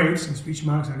consecrates, in speech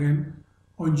marks again,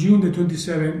 on June the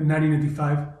 27th,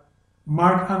 1985,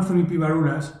 Mark Anthony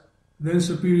Pivarunas, then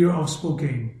Superior of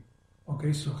Spokane.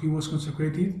 Okay, so he was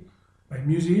consecrated by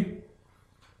music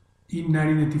in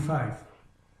 1985.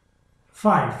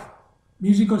 5.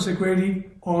 Music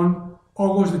consecrated on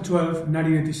August the 12th,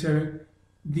 1987,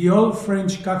 the old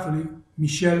French Catholic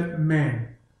Michel Maine.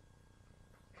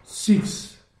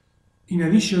 6. In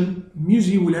addition,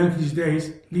 Music will end his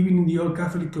days living in the old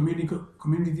Catholic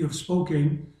community of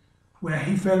Spokane, where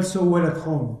he felt so well at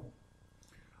home,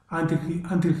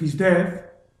 until his death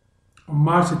on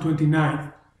March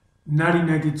 29th,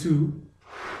 1992,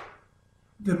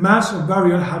 the Mass of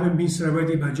Burial having been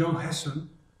celebrated by John Hesson,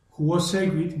 who was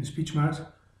sacred, in speech marks,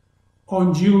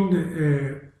 on June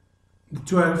the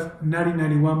 12th,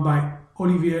 1991, by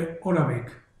Olivier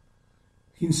Orabec,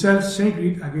 himself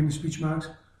sacred, again in speech marks,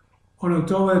 on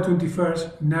October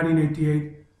 21st,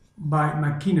 1988, by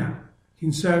McKenna,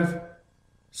 himself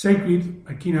sacred,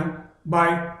 McKenna,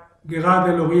 by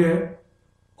Gerard de Laurier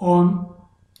on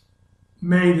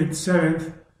May the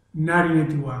 7th,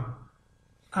 1981,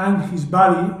 and his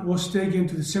body was taken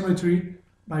to the cemetery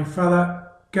by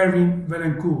Father Kevin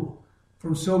Valencourt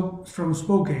from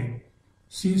Spokane.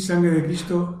 See Sangre de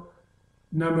Cristo,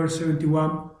 number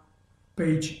 71,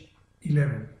 page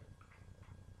 11.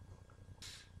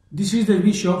 This is the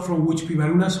bishop from which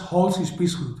Pivarunas holds his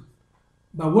priesthood.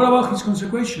 But what about his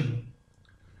consecration?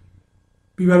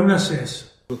 Pivarunas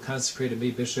says, who consecrated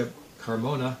me, Bishop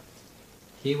Carmona,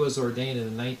 he was ordained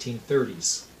in the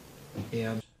 1930s.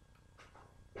 And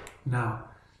now,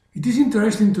 it is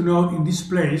interesting to note in this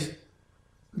place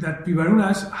that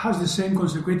Pivarunas has the same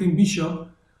consecrating bishop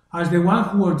as the one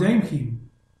who ordained him.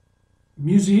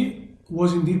 Musi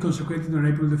was indeed consecrated on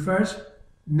April the 1st,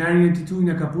 1982 in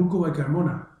Acapulco by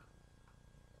Carmona.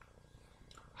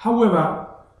 However,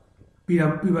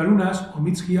 Pivarunas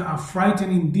omits here a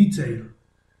frightening detail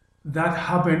that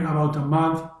happened about a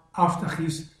month after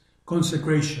his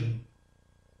consecration.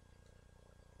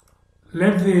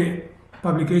 Let the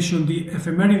publication, the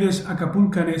Efemerides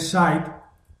Acapulcane site,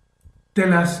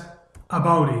 tell us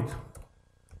about it.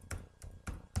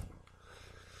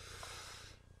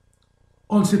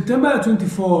 On September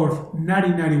 24th,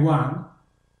 1991,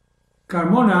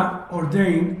 Carmona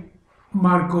ordained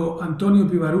Marco Antonio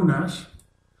Pivarunas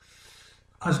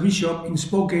as bishop in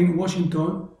Spokane,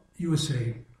 Washington,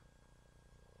 USA.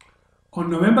 On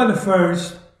November the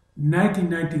 1st,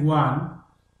 1991,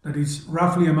 that is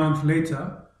roughly a month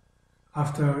later,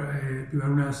 after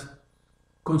Pivarunas'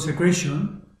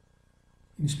 consecration,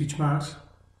 in speech marks,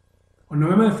 on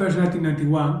November the 1st,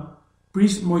 1991,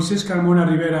 priest Moises Carmona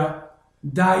Rivera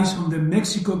dies on the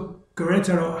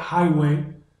Mexico-Querétaro highway,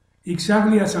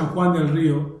 exactly at San Juan del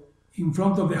Rio, in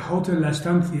front of the Hotel La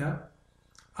Estancia,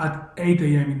 at 8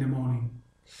 a.m. in the morning.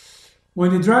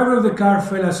 When the driver of the car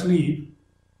fell asleep,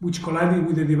 which collided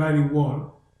with the dividing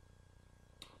wall,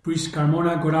 priest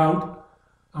Carmona got out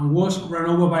and was run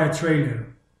over by a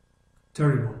trailer.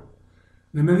 Terrible.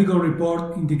 The medical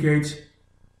report indicates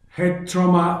head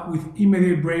trauma with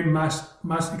immediate brain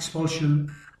mass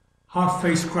expulsion, half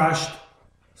face crushed,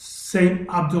 same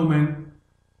abdomen,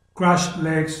 crushed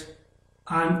legs,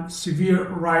 and severe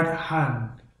right hand.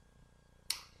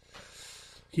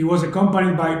 He was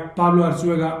accompanied by Pablo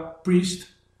Arzuaga, priest,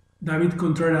 David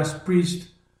Contreras, priest,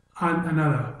 and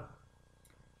another.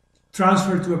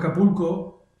 Transferred to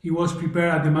Acapulco, he was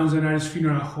prepared at the Manzanares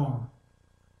funeral home.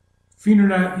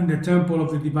 Funeral in the Temple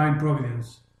of the Divine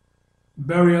Providence.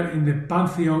 Burial in the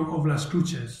Pantheon of Las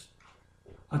Cruces.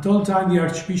 At all times, the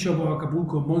Archbishop of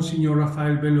Acapulco, Monsignor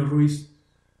Rafael Bello Ruiz,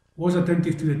 was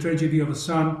attentive to the tragedy of a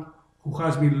son who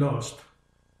has been lost.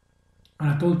 And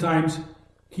at all times,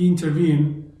 he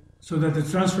intervened so that the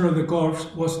transfer of the corpse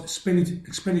was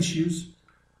expeditious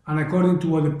and according to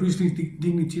what the priestly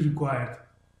dignity required.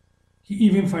 He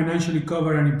even financially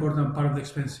covered an important part of the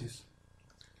expenses.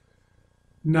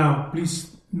 Now,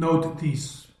 please note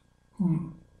this.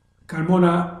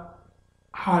 Carmona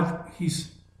had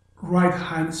his right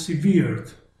hand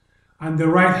severed, and the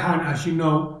right hand, as you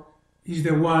know, is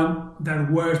the one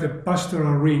that wears the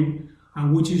pastoral ring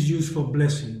and which is used for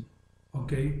blessing.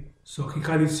 Okay, so he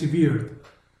had it severed.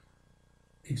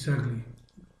 Exactly.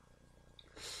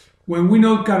 When we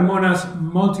note Carmona's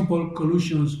multiple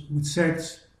collusions with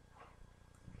sects,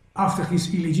 after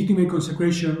his illegitimate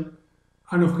consecration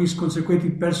and of his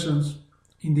consecrated persons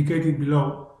indicated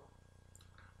below,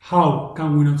 how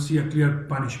can we not see a clear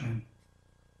punishment?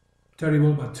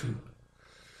 Terrible but true.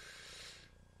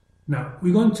 Now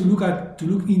we're going to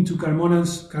look into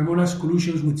Carmona's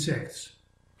collusions with sects.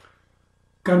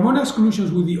 Carmona's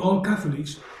collusions with the old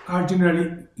Catholics are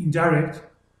generally indirect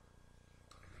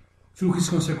through his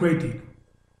consecrated.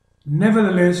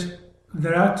 Nevertheless,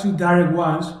 there are two direct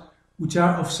ones which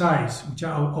are of size, which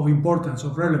are of importance,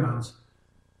 of relevance.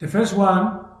 The first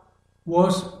one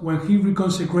was when he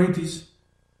reconsecrated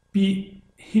P.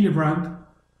 Hillebrand,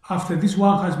 after this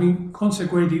one has been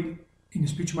consecrated, in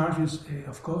speech marks,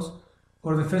 of course,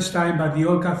 for the first time by the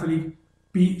Old Catholic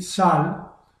P.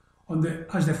 Sal,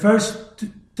 as the first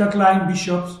third-line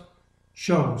bishops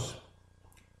shows,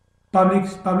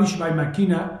 published by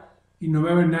McKenna in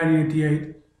November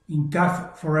 1988 in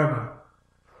Cath Forever.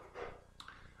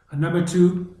 And number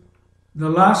two, the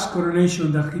last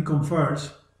coronation that he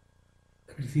confers,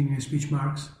 everything in speech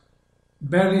marks,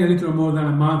 barely a little more than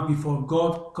a month before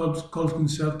God calls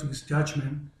himself to his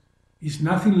judgment, is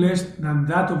nothing less than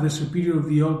that of the superior of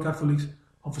the Old Catholics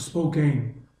of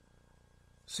Spokane.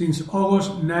 Since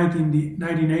August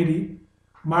 1980,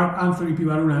 Mark Anthony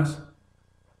Pivarunas,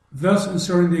 thus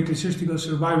ensuring the ecclesiastical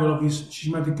survival of his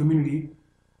schismatic community,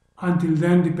 until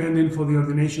then dependent for the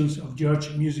ordinations of George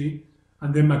Musi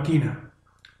and then McKenna.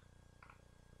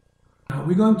 Now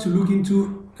we're going to look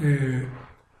into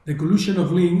the collusion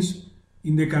of links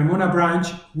in the Carmona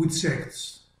branch with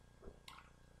sects.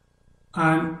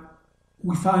 And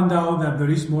we found out that there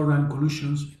is more than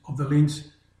collusions of the links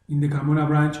in the Carmona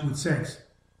branch with sects,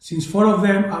 since 4 of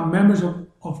them are members of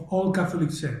all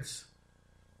Catholic sects.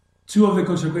 2 of the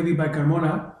consecrated by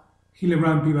Carmona,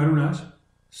 Hillebrand Pivarunas,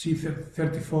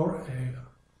 C34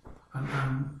 and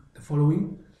the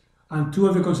following, and 2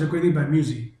 of the consecrated by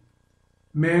Musi,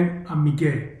 Men and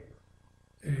Miquet,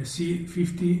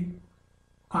 C50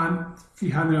 and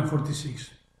 346.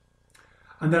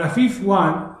 And there a 5th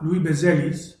one, Louis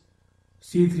Bezelis,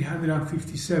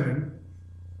 C357,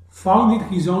 founded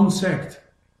his own sect,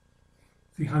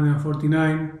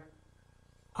 349.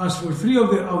 As for 3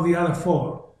 of the other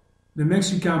 4, the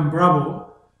Mexican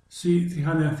Bravo,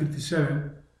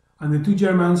 C357, and the 2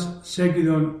 Germans, seconded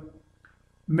on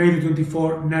May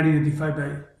 24, 1985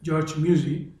 by George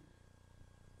Musi,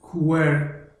 who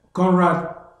were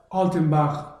Konrad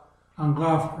Altenbach and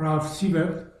Graf Ralph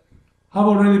Siebert, have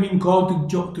already been called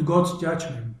to God's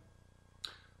judgment.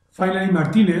 Finally,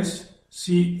 Martinez,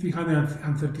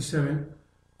 C337,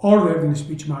 ordered in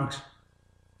speech marks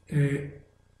in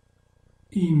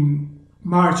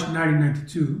March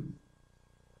 1992,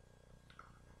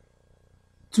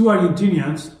 2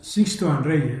 Argentinians, Sixto and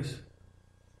Reyes,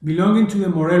 belonging to the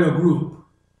Morello group.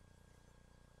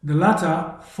 The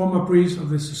latter, former priest of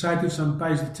the Society of St.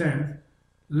 Pius X,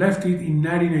 left it in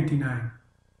 1989,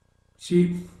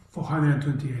 c.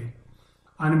 428,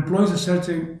 and employs a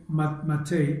certain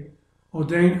Mattei, who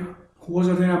was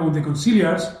ordained among the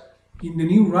conciliars in the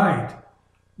new rite,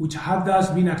 which had thus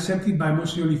been accepted by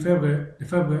Monsignor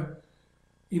Lefebvre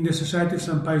in the Society of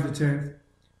St. Pius X,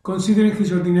 considering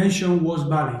his ordination was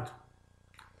valid.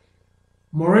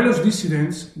 Morelos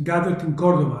dissidents gathered in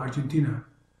Cordoba, Argentina.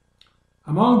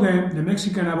 Among them, the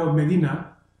Mexican Abbot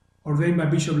Medina, ordained by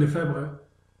Bishop Lefebvre,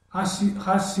 has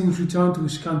since returned to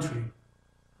his country.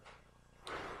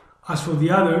 As for the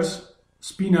others,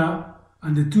 Spina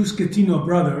and the two Schettino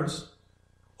brothers,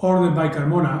 ordered by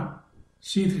Carmona,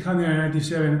 c.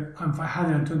 397 and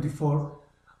 524,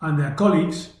 and their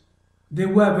colleagues, they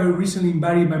were very recently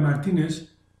invited by Martinez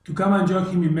to come and join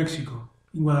him in Mexico,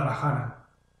 in Guadalajara.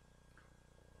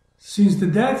 Since the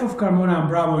death of Carmona and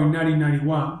Bravo in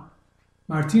 1991,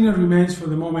 Martinez remains for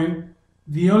the moment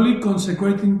the only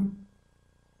consecrating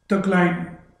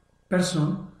Tocline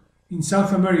person in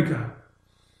South America,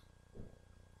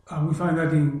 and we find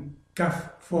that in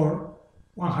CAF 4,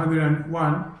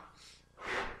 101,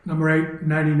 number 8,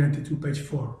 1992, page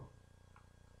 4.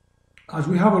 As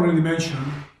we have already mentioned,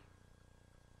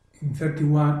 in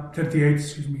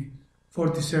 38,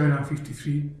 47 and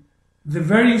 53, the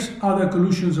various other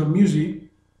collusions of music,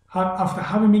 after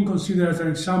having been considered as an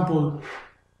example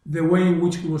the way in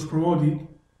which it was promoted,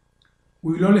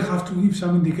 we will only have to give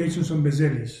some indications on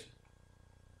Bezelis.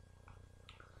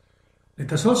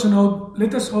 Let us also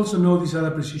know this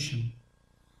other precision.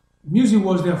 Music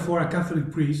was therefore a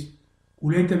Catholic priest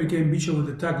who later became bishop of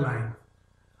the Tagline,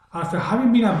 after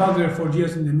having been a butler for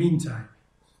years in the meantime.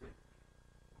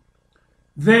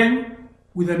 Then,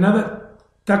 with another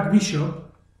Tag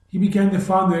bishop, he became the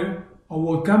founder of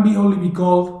what can only be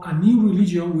called a new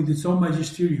religion with its own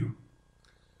magisterium.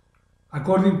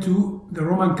 According to the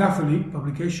Roman Catholic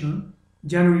publication,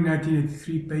 January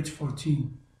 1983, page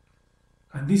 14.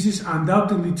 And this is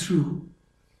undoubtedly true,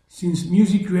 since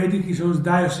music created his own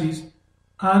diocese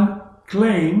and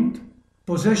claimed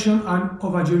possession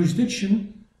of a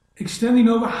jurisdiction extending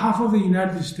over half of the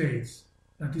United States.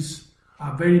 That is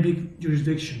a very big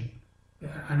jurisdiction,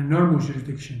 an enormous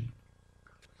jurisdiction.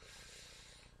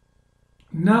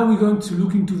 Now we're going to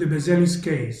look into the Bezelis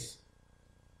case.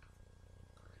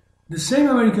 The same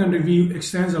American Review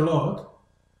extends a lot,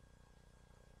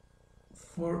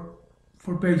 for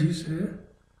 4 pages,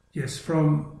 yes,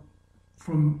 from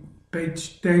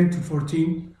page 10 to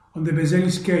 14 on the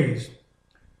Bezelis case.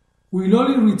 We will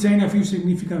only retain a few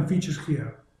significant features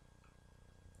here.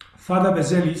 Father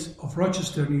Bezelis of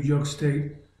Rochester, New York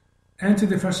State, entered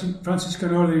the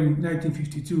Franciscan Order in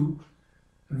 1952,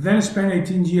 then spent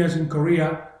 18 years in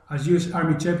Korea as U.S.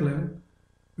 Army chaplain,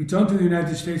 returned to the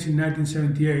United States in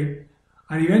 1978,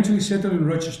 and eventually settled in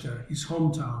Rochester, his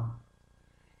hometown.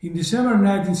 In December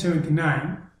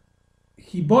 1979,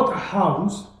 he bought a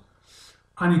house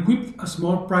and equipped a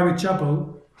small private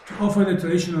chapel to offer the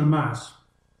traditional Mass.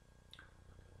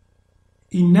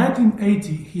 In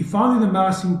 1980, he founded a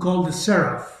magazine called The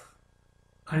Seraph,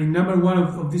 and in number 1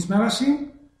 of this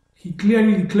magazine, he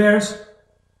clearly declares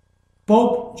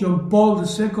Pope John Paul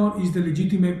II is the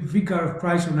legitimate vicar of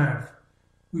Christ on earth.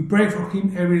 We pray for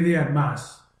him every day at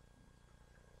Mass.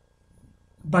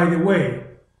 By the way,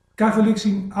 Catholics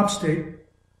in upstate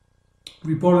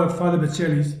report that Father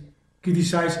Bezelis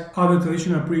criticized other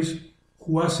traditional priests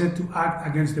who are said to act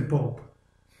against the Pope.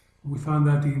 We found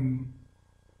that in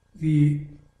the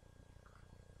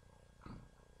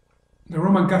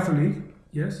Roman Catholic,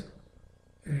 yes,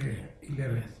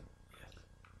 11.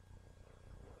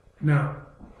 Now,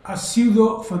 a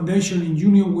pseudo foundation in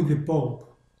union with the Pope.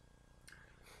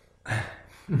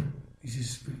 This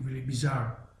is really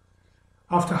bizarre.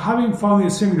 After having founded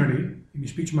a seminary, in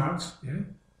speech marks,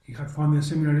 he had founded a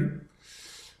seminary,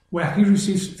 where he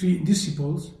receives 3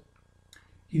 disciples,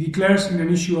 he declares in an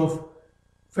issue of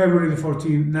February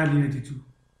 14, 1982,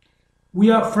 "We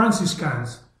are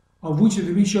Franciscans, of which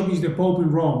the bishop is the Pope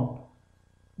in Rome.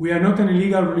 We are not an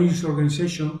illegal religious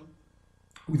organization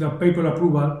without papal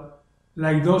approval,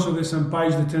 like those of the St.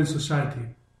 Pius X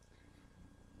Society.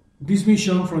 This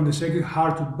mission from the Sacred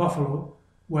Heart to Buffalo,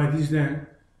 where it is then,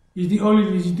 is the only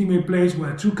legitimate place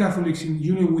where true Catholics in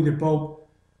union with the Pope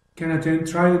can attend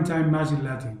Tridentine Mass in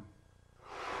Latin."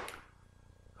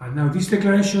 And now this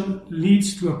declaration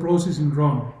leads to a process in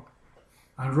Rome,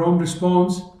 and Rome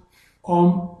responds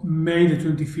on May the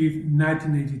 25th,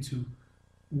 1982,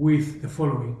 with the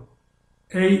following.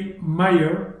 A.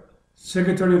 Meyer,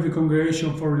 Secretary of the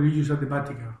Congregation for Religious at the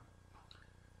Vatican.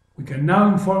 We can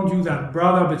now inform you that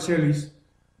Brother Bezelis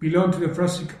belonged to the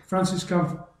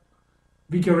Franciscan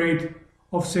Vicariate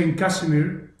of St.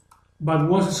 Casimir, but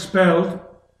was expelled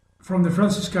from the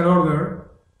Franciscan Order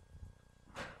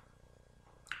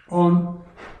on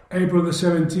April the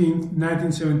 17th,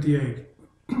 1978.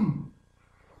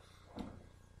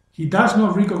 He does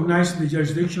not recognize the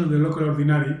jurisdiction of the local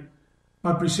ordinary,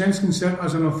 but presents himself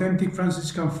as an authentic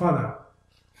Franciscan father.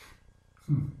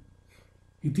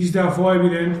 It is therefore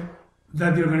evident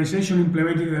that the organization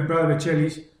implemented by Brother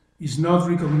Bezelis is not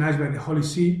recognized by the Holy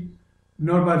See,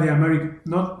 nor by the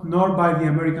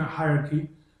American hierarchy,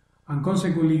 and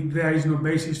consequently there is no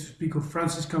basis to speak of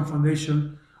Franciscan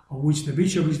foundation of which the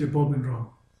bishop is the Pope in Rome.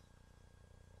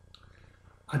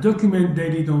 A document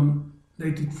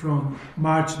dated from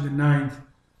March the 9th,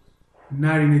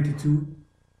 1982,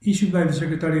 issued by the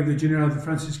Secretary of the General of the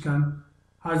Franciscan,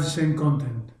 has the same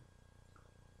content.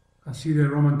 And see the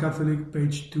Roman Catholic,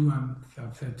 page 2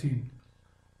 and 13.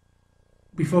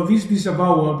 Before this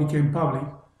disavowal became public,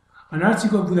 an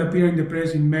article would appear in the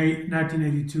press in May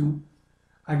 1982,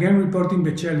 again reporting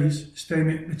Becelli's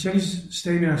statement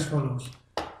as follows.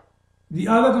 The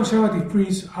other conservative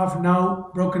priests have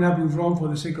now broken up with Rome for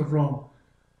the sake of Rome,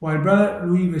 while Brother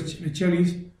Louis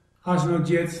Becelli has not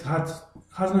yet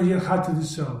had to do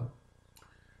so.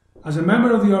 As a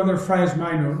member of the order Friars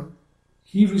Minor,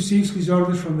 he receives his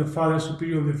orders from the Father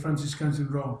Superior of the Franciscans in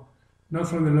Rome, not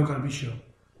from the local bishop.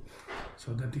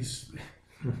 So that is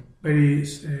very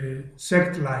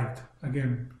sect-like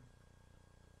again.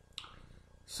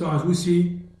 So as we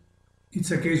see,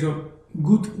 it's a case of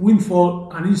good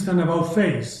windfall and instant about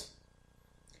face.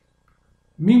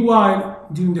 Meanwhile,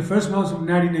 during the first months of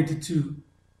 1982,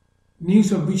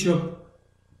 news of Bishop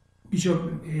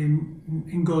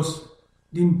Ingo's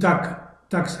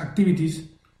tax activities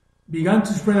began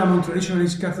to spread among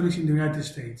traditionalist Catholics in the United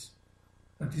States.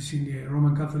 That is in the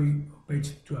Roman Catholic,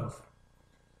 page 12.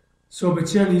 So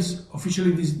Becelli,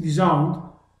 officially disowned,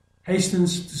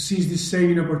 hastens to seize this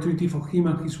saving opportunity for him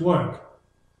and his work.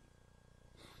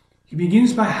 He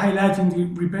begins by highlighting the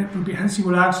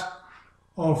reprehensible acts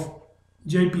of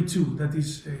JP2, that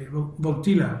is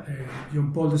Voltilla,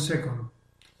 John Paul II.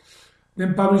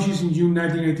 Then publishes in June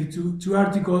 1982 two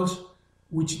articles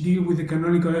which deal with the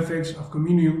canonical effects of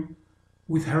communion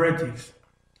with heretics.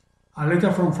 A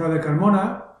letter from Father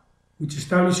Carmona, which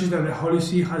establishes that the Holy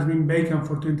See has been vacant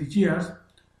for 20 years,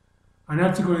 an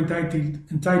article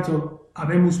entitled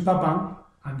Habemus Papam,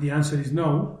 and the answer is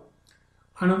no,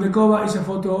 and on the cover is a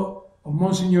photo of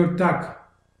Monsignor Tack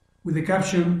with the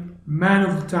caption, Man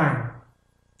of the Time,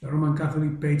 the Roman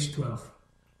Catholic, page 12.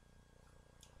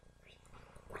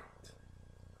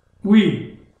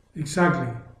 Oui, exactly,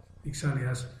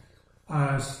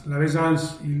 as l'Abbé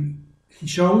Zins he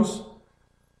shows,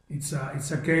 it's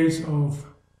a case of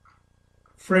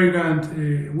fragrant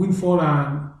windfall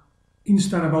and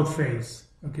instant about face,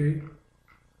 okay?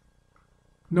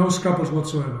 No scruples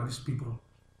whatsoever, these people.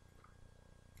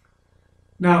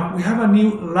 Now, we have a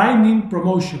new lightning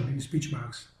promotion in speech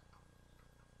marks.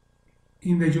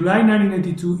 In the July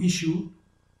 1982 issue,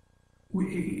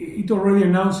 it already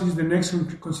announces the next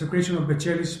consecration of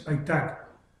Becelli by Tack,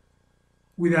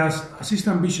 with as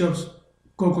assistant bishops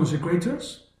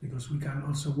co-consecrators, because we can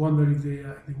also wonder if they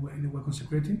were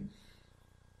consecrating,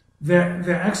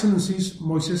 their excellencies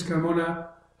Moises Carmona,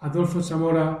 Adolfo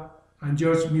Zamora, and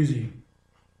George Musi.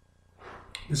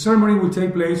 The ceremony will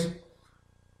take place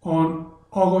on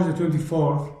August the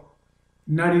 24th,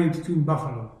 1982 in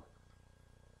Buffalo.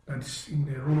 That is in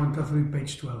the Roman Catholic,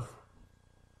 page 12.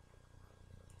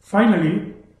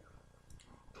 Finally,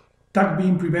 Tack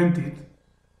being prevented,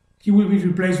 he will be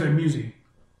replaced by Musi.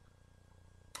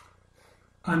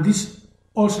 And this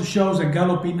also shows a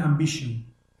galloping ambition.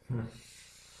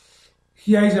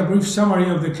 Here is a brief summary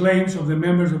of the claims of the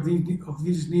members of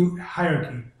this new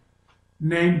hierarchy,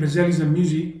 named Becelli and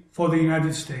Musi, for the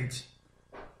United States.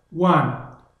 1.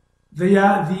 They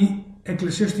are the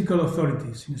ecclesiastical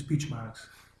authorities, in speech marks.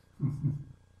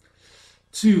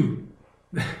 2.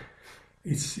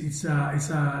 It's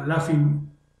a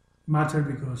laughing matter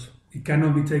because it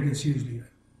cannot be taken seriously,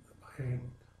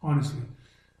 honestly.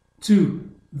 2.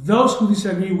 Those who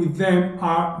disagree with them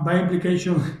are, by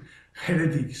implication,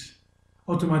 heretics,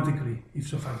 automatically,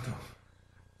 ipso facto.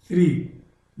 3.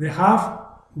 They have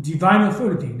divine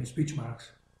authority, in speech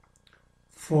marks.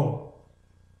 4.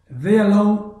 They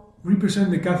alone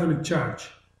represent the Catholic Church,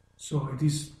 so it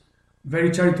is very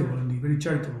charitable indeed, very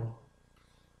charitable.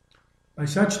 By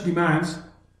such demands,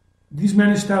 these men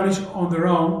establish on their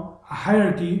own a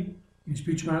hierarchy, in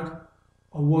speech mark,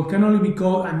 of what can only be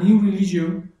called a new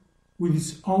religion with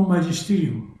its own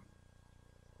magisterium.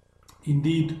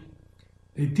 Indeed,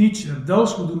 they teach that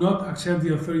those who do not accept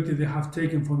the authority they have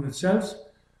taken for themselves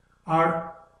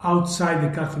are outside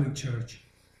the Catholic Church.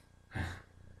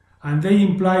 And they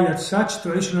imply that such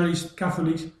traditionalist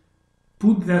Catholics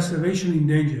put their salvation in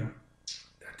danger.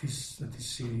 That is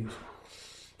serious.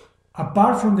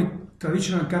 Apart from the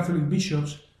traditional Catholic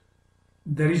bishops,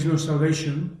 there is no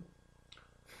salvation.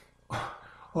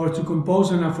 Or to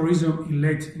compose an aphorism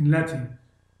in Latin,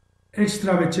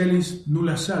 extra Becellis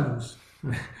nulla salus,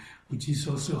 which is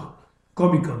also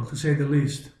comical, to say the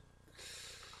least.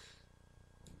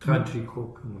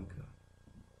 Tragico-comical.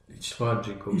 It's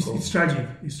tragico-comical. It's tragic.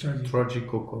 It's tragic.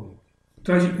 Tragico-comical.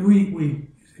 Tragic.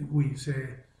 Oui,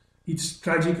 c'est it's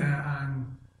tragic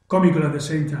and comical at the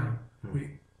same time.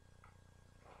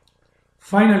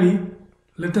 Finally,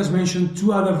 let us mention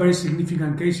two other very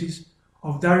significant cases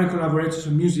of direct collaborators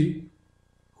on music,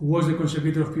 who was the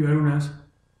consecrator of Pivarunas,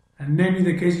 and namely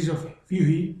the cases of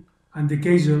Fuhi and the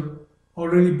Kaisel,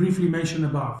 already briefly mentioned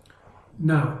above.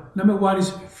 Now, number one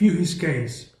is Fuhi's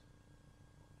case.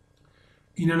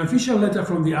 In an official letter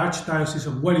from the Archdiocese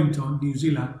of Wellington, New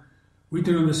Zealand,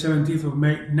 written on the 17th of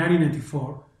May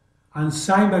 1994, and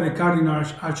signed by the Cardinal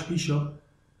Archbishop,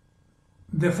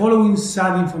 the following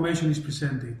sad information is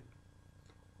presented.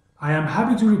 I am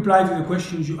happy to reply to the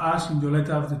questions you asked in your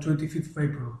letter of the 25th of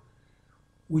April,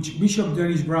 which Bishop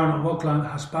Dennis Brown of Auckland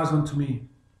has passed on to me.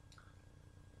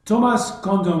 Thomas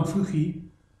Condon Fuhi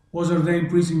was ordained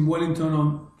priest in Wellington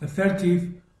on the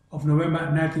 30th of November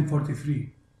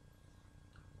 1943.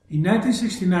 In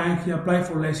 1969, he applied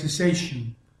for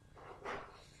laicization.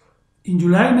 In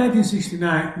July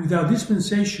 1969, without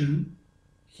dispensation,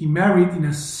 he married in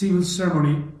a civil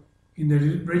ceremony in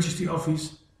the registry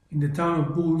office in the town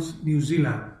of Bulls, New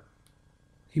Zealand.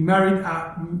 He married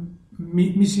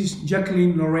Mrs.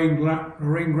 Jacqueline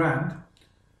Lorraine Grant,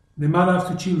 the mother of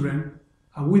two children,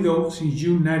 a widow since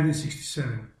June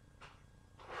 1967.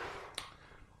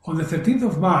 On the 13th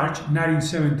of March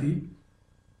 1970,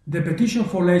 the petition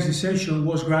for laicization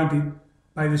was granted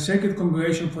by the Sacred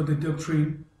Congregation for the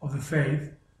Doctrine of the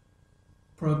Faith,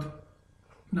 Prot.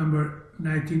 number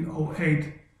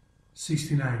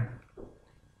 1908-69.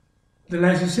 The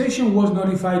laicization was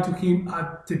notified to him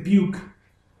at Te Puke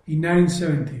in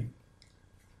 1970.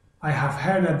 I have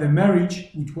heard that the marriage,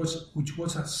 which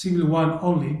was a civil one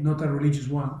only, not a religious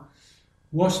one,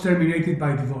 was terminated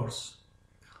by divorce.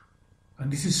 And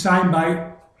this is signed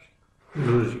by...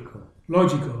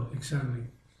 Logical, exactly.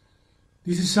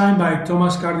 This is signed by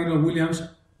Thomas Cardinal Williams,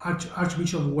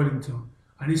 Archbishop of Wellington,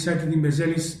 and is cited in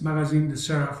Bezelli's magazine The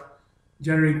Seraph,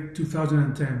 January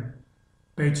 2010,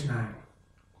 page 9.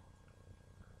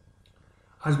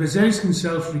 As Bezellis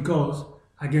himself recalls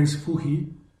against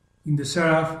Fuhi in The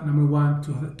Seraph, number 1,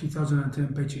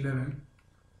 2010, page 11,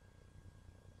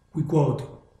 we quote,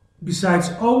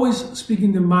 "Besides always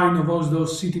speaking the mind of all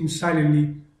those sitting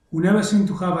silently who never seem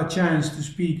to have a chance to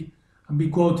speak and be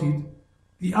quoted,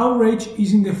 the outrage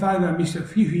is in the fact that Mr.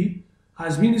 Fuhi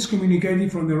has been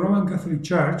excommunicated from the Roman Catholic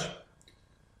Church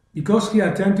because he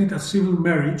attempted a civil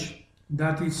marriage,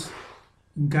 that is,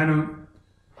 in Canon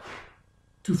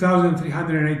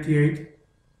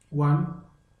 2388-1,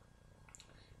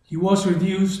 he was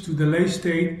reduced to the lay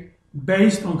state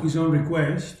based on his own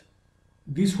request.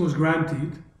 This was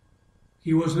granted.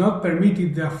 He was not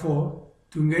permitted, therefore,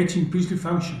 to engage in priestly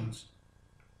functions.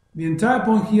 The entire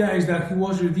point here is that he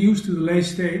was reduced to the lay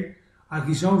state at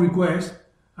his own request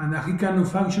and that he cannot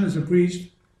function as a priest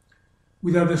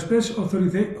without the express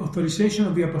authorization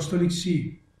of the Apostolic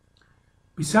See.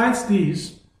 Besides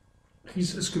this,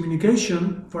 his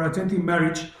excommunication for attempting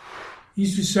marriage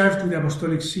is reserved to the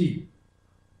Apostolic See.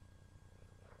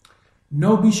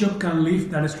 No bishop can lift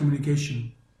that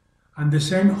excommunication, and the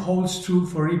same holds true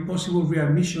for any possible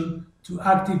readmission to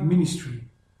active ministry.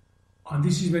 And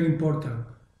this is very important.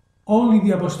 Only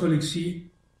the Apostolic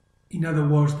See, in other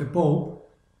words, the Pope,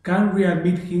 can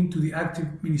readmit him to the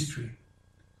active ministry.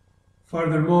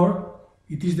 Furthermore,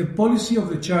 it is the policy of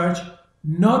the Church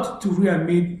not to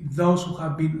readmit those who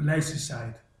have been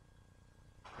laicized.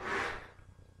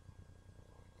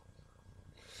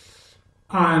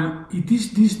 And it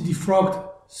is this defrocked,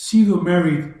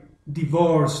 pseudo-married,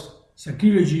 divorced,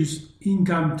 sacrilegious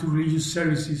income to religious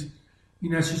services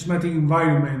in a schismatic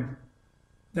environment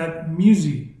that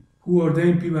Musi, who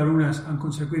ordained Pivarunas and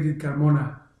consecrated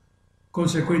Carmona,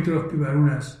 consecrator of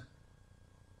Pivarunas,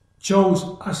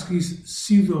 chose as his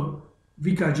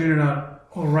pseudo-vicar general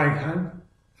or right hand.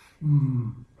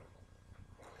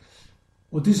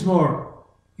 What is more,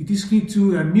 it is clear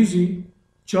too that Musi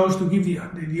chose to give the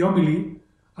homily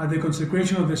at the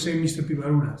consecration of the same Mr.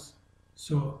 Pivarunas.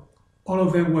 So all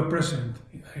of them were present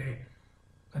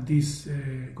at this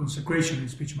consecration in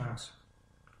speech marks.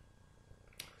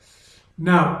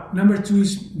 Now, number 2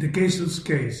 is the Kaisel's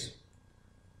case.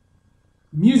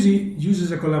 Musi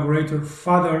uses a collaborator,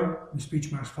 father, in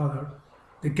speech marks father,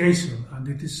 the Kaisel, and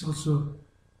it is also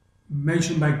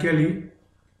mentioned by Kelly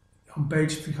on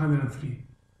page 303,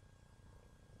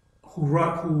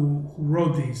 who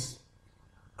wrote this.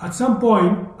 At some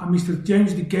point, a Mr.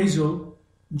 James de Kaisel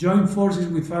joined forces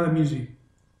with Father Musi,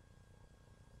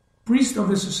 priest of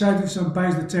the Society of St.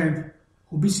 Pius X,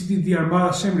 who visited the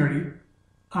Armada Seminary,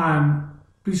 and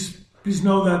please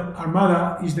know that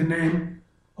Armada is the name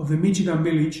of the Michigan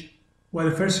village where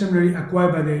the first seminary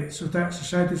acquired by the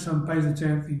Society of St. Pius X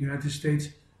in the United States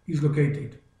is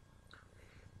located.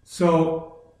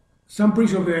 So, some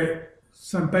priests of the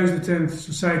St. Pius X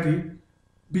Society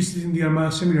visiting the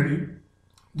Armada Seminary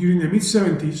during the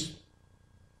mid-70s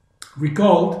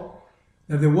recalled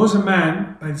that there was a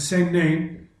man by the same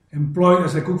name employed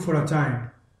as a cook for a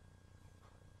time.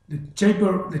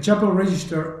 The chapel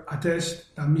register attests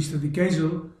that Mr. de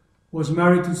Kezel was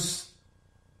married to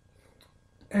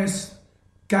S.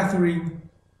 Catherine.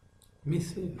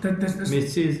 Mrs.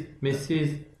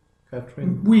 Mrs.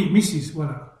 Catherine. Oui, Mrs.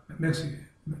 Voilà. Merci.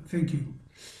 Thank you.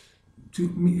 To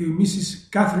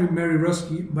Mrs. Catherine Mary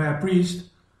Roski by a priest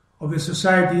of the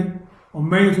Society on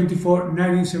May 24,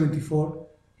 1974,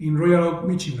 in Royal Oak,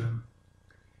 Michigan.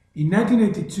 In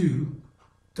 1982,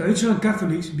 traditional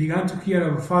Catholics began to hear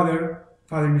of a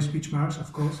father in speech marks,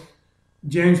 of course,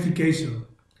 James de Kezel,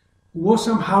 who was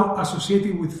somehow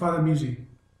associated with fado music.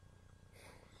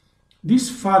 This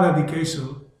Father de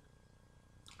Kezel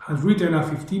has written a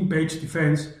 15-page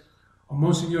defense of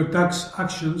Monsignor Tuck's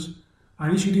actions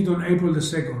and issued it on April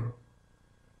 2nd,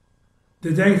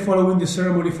 the day following the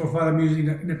ceremony for fado music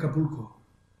in Acapulco.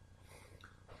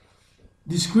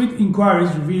 Discreet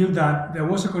inquiries revealed that there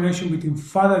was a connection between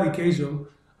Father de Kezel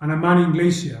and a man in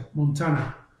Glacier,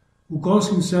 Montana, who calls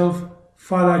himself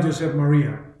Father Joseph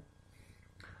Maria,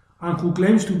 and who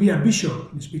claims to be a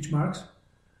bishop, in speech marks,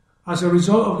 as a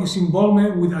result of his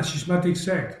involvement with a schismatic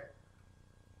sect.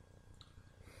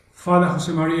 Father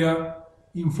Jose Maria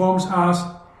informs us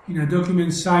in a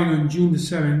document signed on June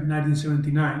 7,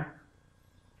 1979.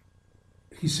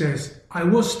 He says, "I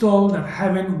was told that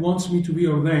heaven wants me to be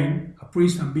ordained a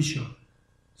priest and bishop.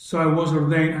 So I was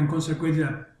ordained and consecrated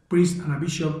a priest and a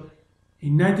bishop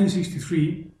in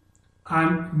 1963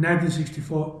 and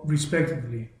 1964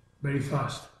 respectively." Very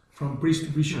fast, from priest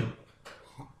to bishop.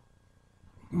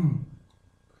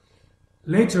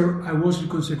 Later, I was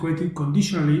consecrated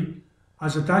conditionally,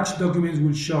 as attached documents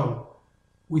will show,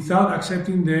 without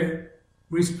accepting the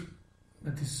risk,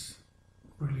 that is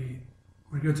really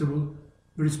regrettable,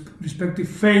 the respective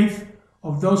faith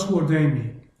of those who ordained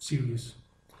me. Serious.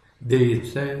 They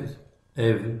says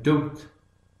doubt.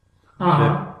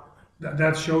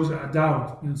 That shows a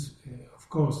doubt, yes, of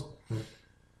course.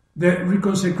 The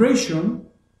reconsecration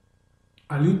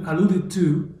alluded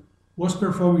to was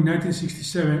performed in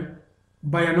 1967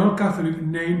 by an old Catholic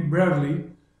named Bradley,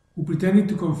 who pretended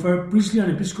to confer priestly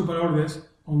and episcopal orders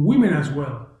on women as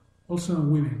well, also on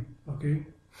women, okay?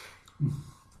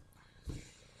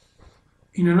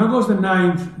 In an August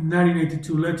 9th,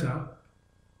 1982 letter,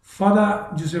 Father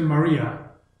Joseph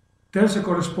Maria tells a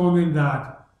correspondent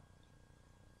that,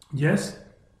 yes,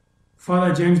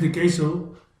 Father James de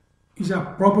Kezel is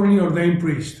a properly ordained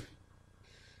priest.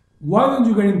 Why don't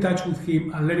you get in touch with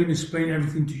him and let him explain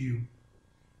everything to you?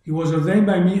 He was ordained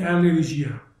by me earlier this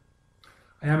year.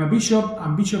 I am a bishop,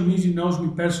 and Bishop Music knows me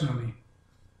personally.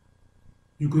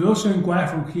 You could also inquire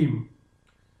from him.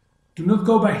 Do not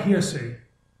go by hearsay,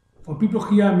 for people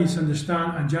here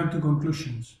misunderstand and jump to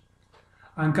conclusions,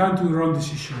 and come to the wrong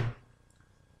decision.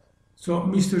 So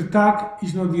Mr. Tuck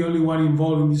is not the only one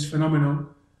involved in this phenomenon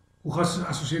who has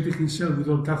associated himself with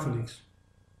all Catholics.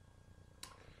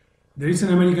 There is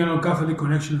an American Old Catholic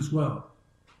connection as well.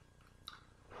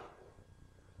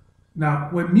 Now,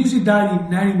 when Music died in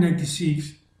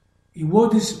 1996, it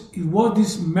was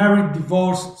this married,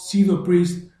 divorced pseudo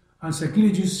priest and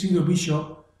sacrilegious pseudo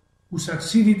bishop who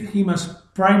succeeded him as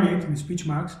primate, in speech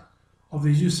marks, of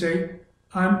the USA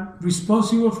and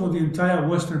responsible for the entire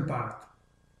western part.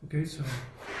 Okay, so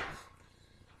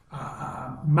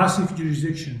massive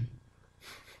jurisdiction.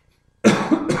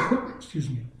 Excuse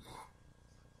me.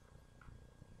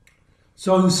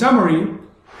 So, in summary,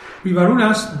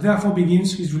 Pivarunas therefore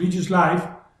begins his religious life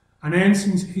and ends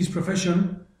his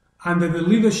profession under the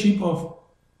leadership of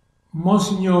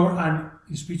Monsignor, and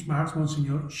in speech marks,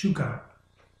 Monsignor Shukar,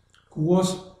 who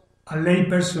was a lay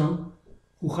person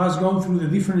who has gone through the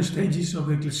different stages of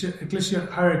the ecclesial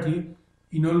hierarchy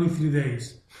in only 3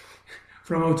 days,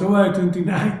 from October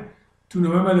 29 to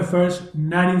November 1st,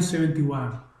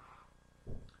 1971.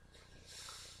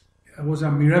 It was a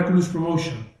miraculous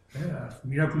promotion.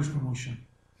 Miraculous promotion.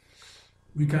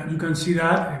 You can see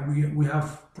that, and we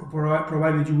have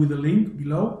provided you with the link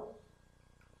below.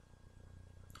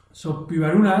 So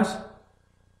Pivarunas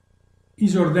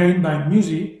is ordained by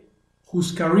Musi,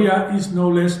 whose career is no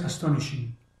less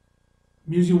astonishing.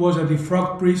 Musi was a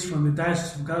defrocked priest from the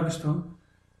Diocese of Galveston,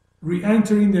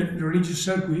 re-entering the religious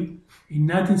circuit in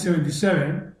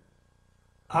 1977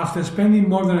 after spending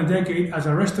more than a decade as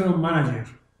a restaurant manager.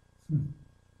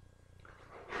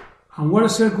 And what a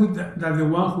circuit that the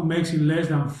one who makes it less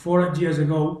than 4 years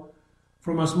ago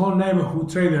from a small neighborhood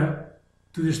trader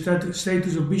to the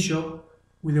status of bishop,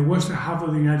 with the western half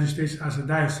of the United States as a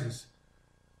diocese,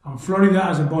 and Florida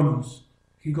as a bonus.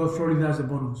 He got Florida as a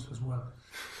bonus as well.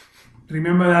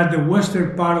 Remember that the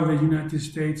western part of the United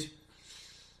States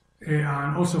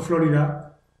and also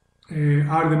Florida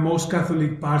are the most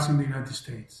Catholic parts in the United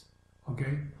States.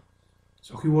 Okay,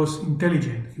 so he was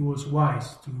intelligent. He was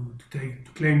wise to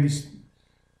claim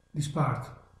this part.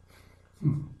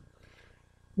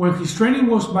 When his training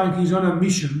was by his own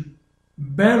admission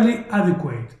barely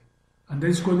adequate, and that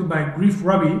is quoted by Griff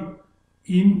Rabi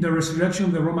in The Resurrection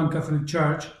of the Roman Catholic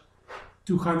Church,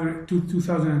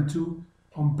 2002,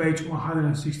 on page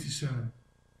 167.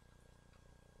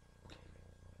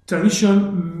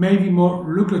 Tradition may be more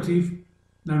lucrative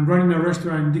than running a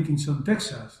restaurant in Dickinson,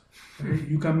 Texas. Okay?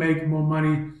 You can make more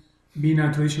money being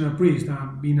a traditional priest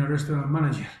than being a restaurant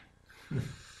manager.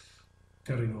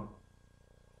 Terrible.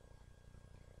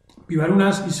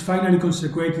 Pivarunas is finally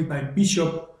consecrated by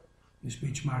Bishop, the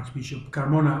speech marks Bishop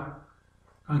Carmona,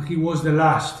 and he was the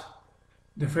last,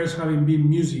 the first having been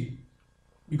Musi,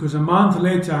 because a month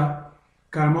later,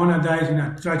 Carmona died in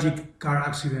a tragic car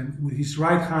accident with his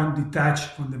right hand detached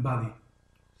from the body.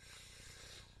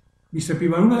 Mr.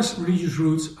 Pivarunas' religious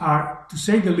roots are, to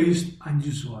say the least,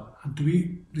 unusual, and to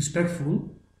be respectful,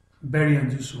 very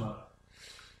unusual.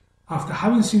 After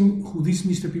having seen who this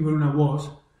Mr. Pivaruna was,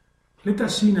 let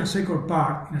us see in a second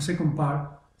part,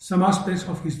 some aspects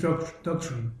of his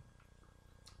doctrine.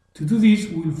 To do this,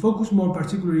 we will focus more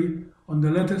particularly on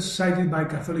the letters cited by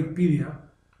Catholicpedia,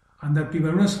 and that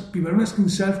Pivarunas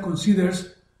himself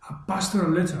considers a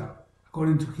pastoral letter,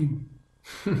 according to him.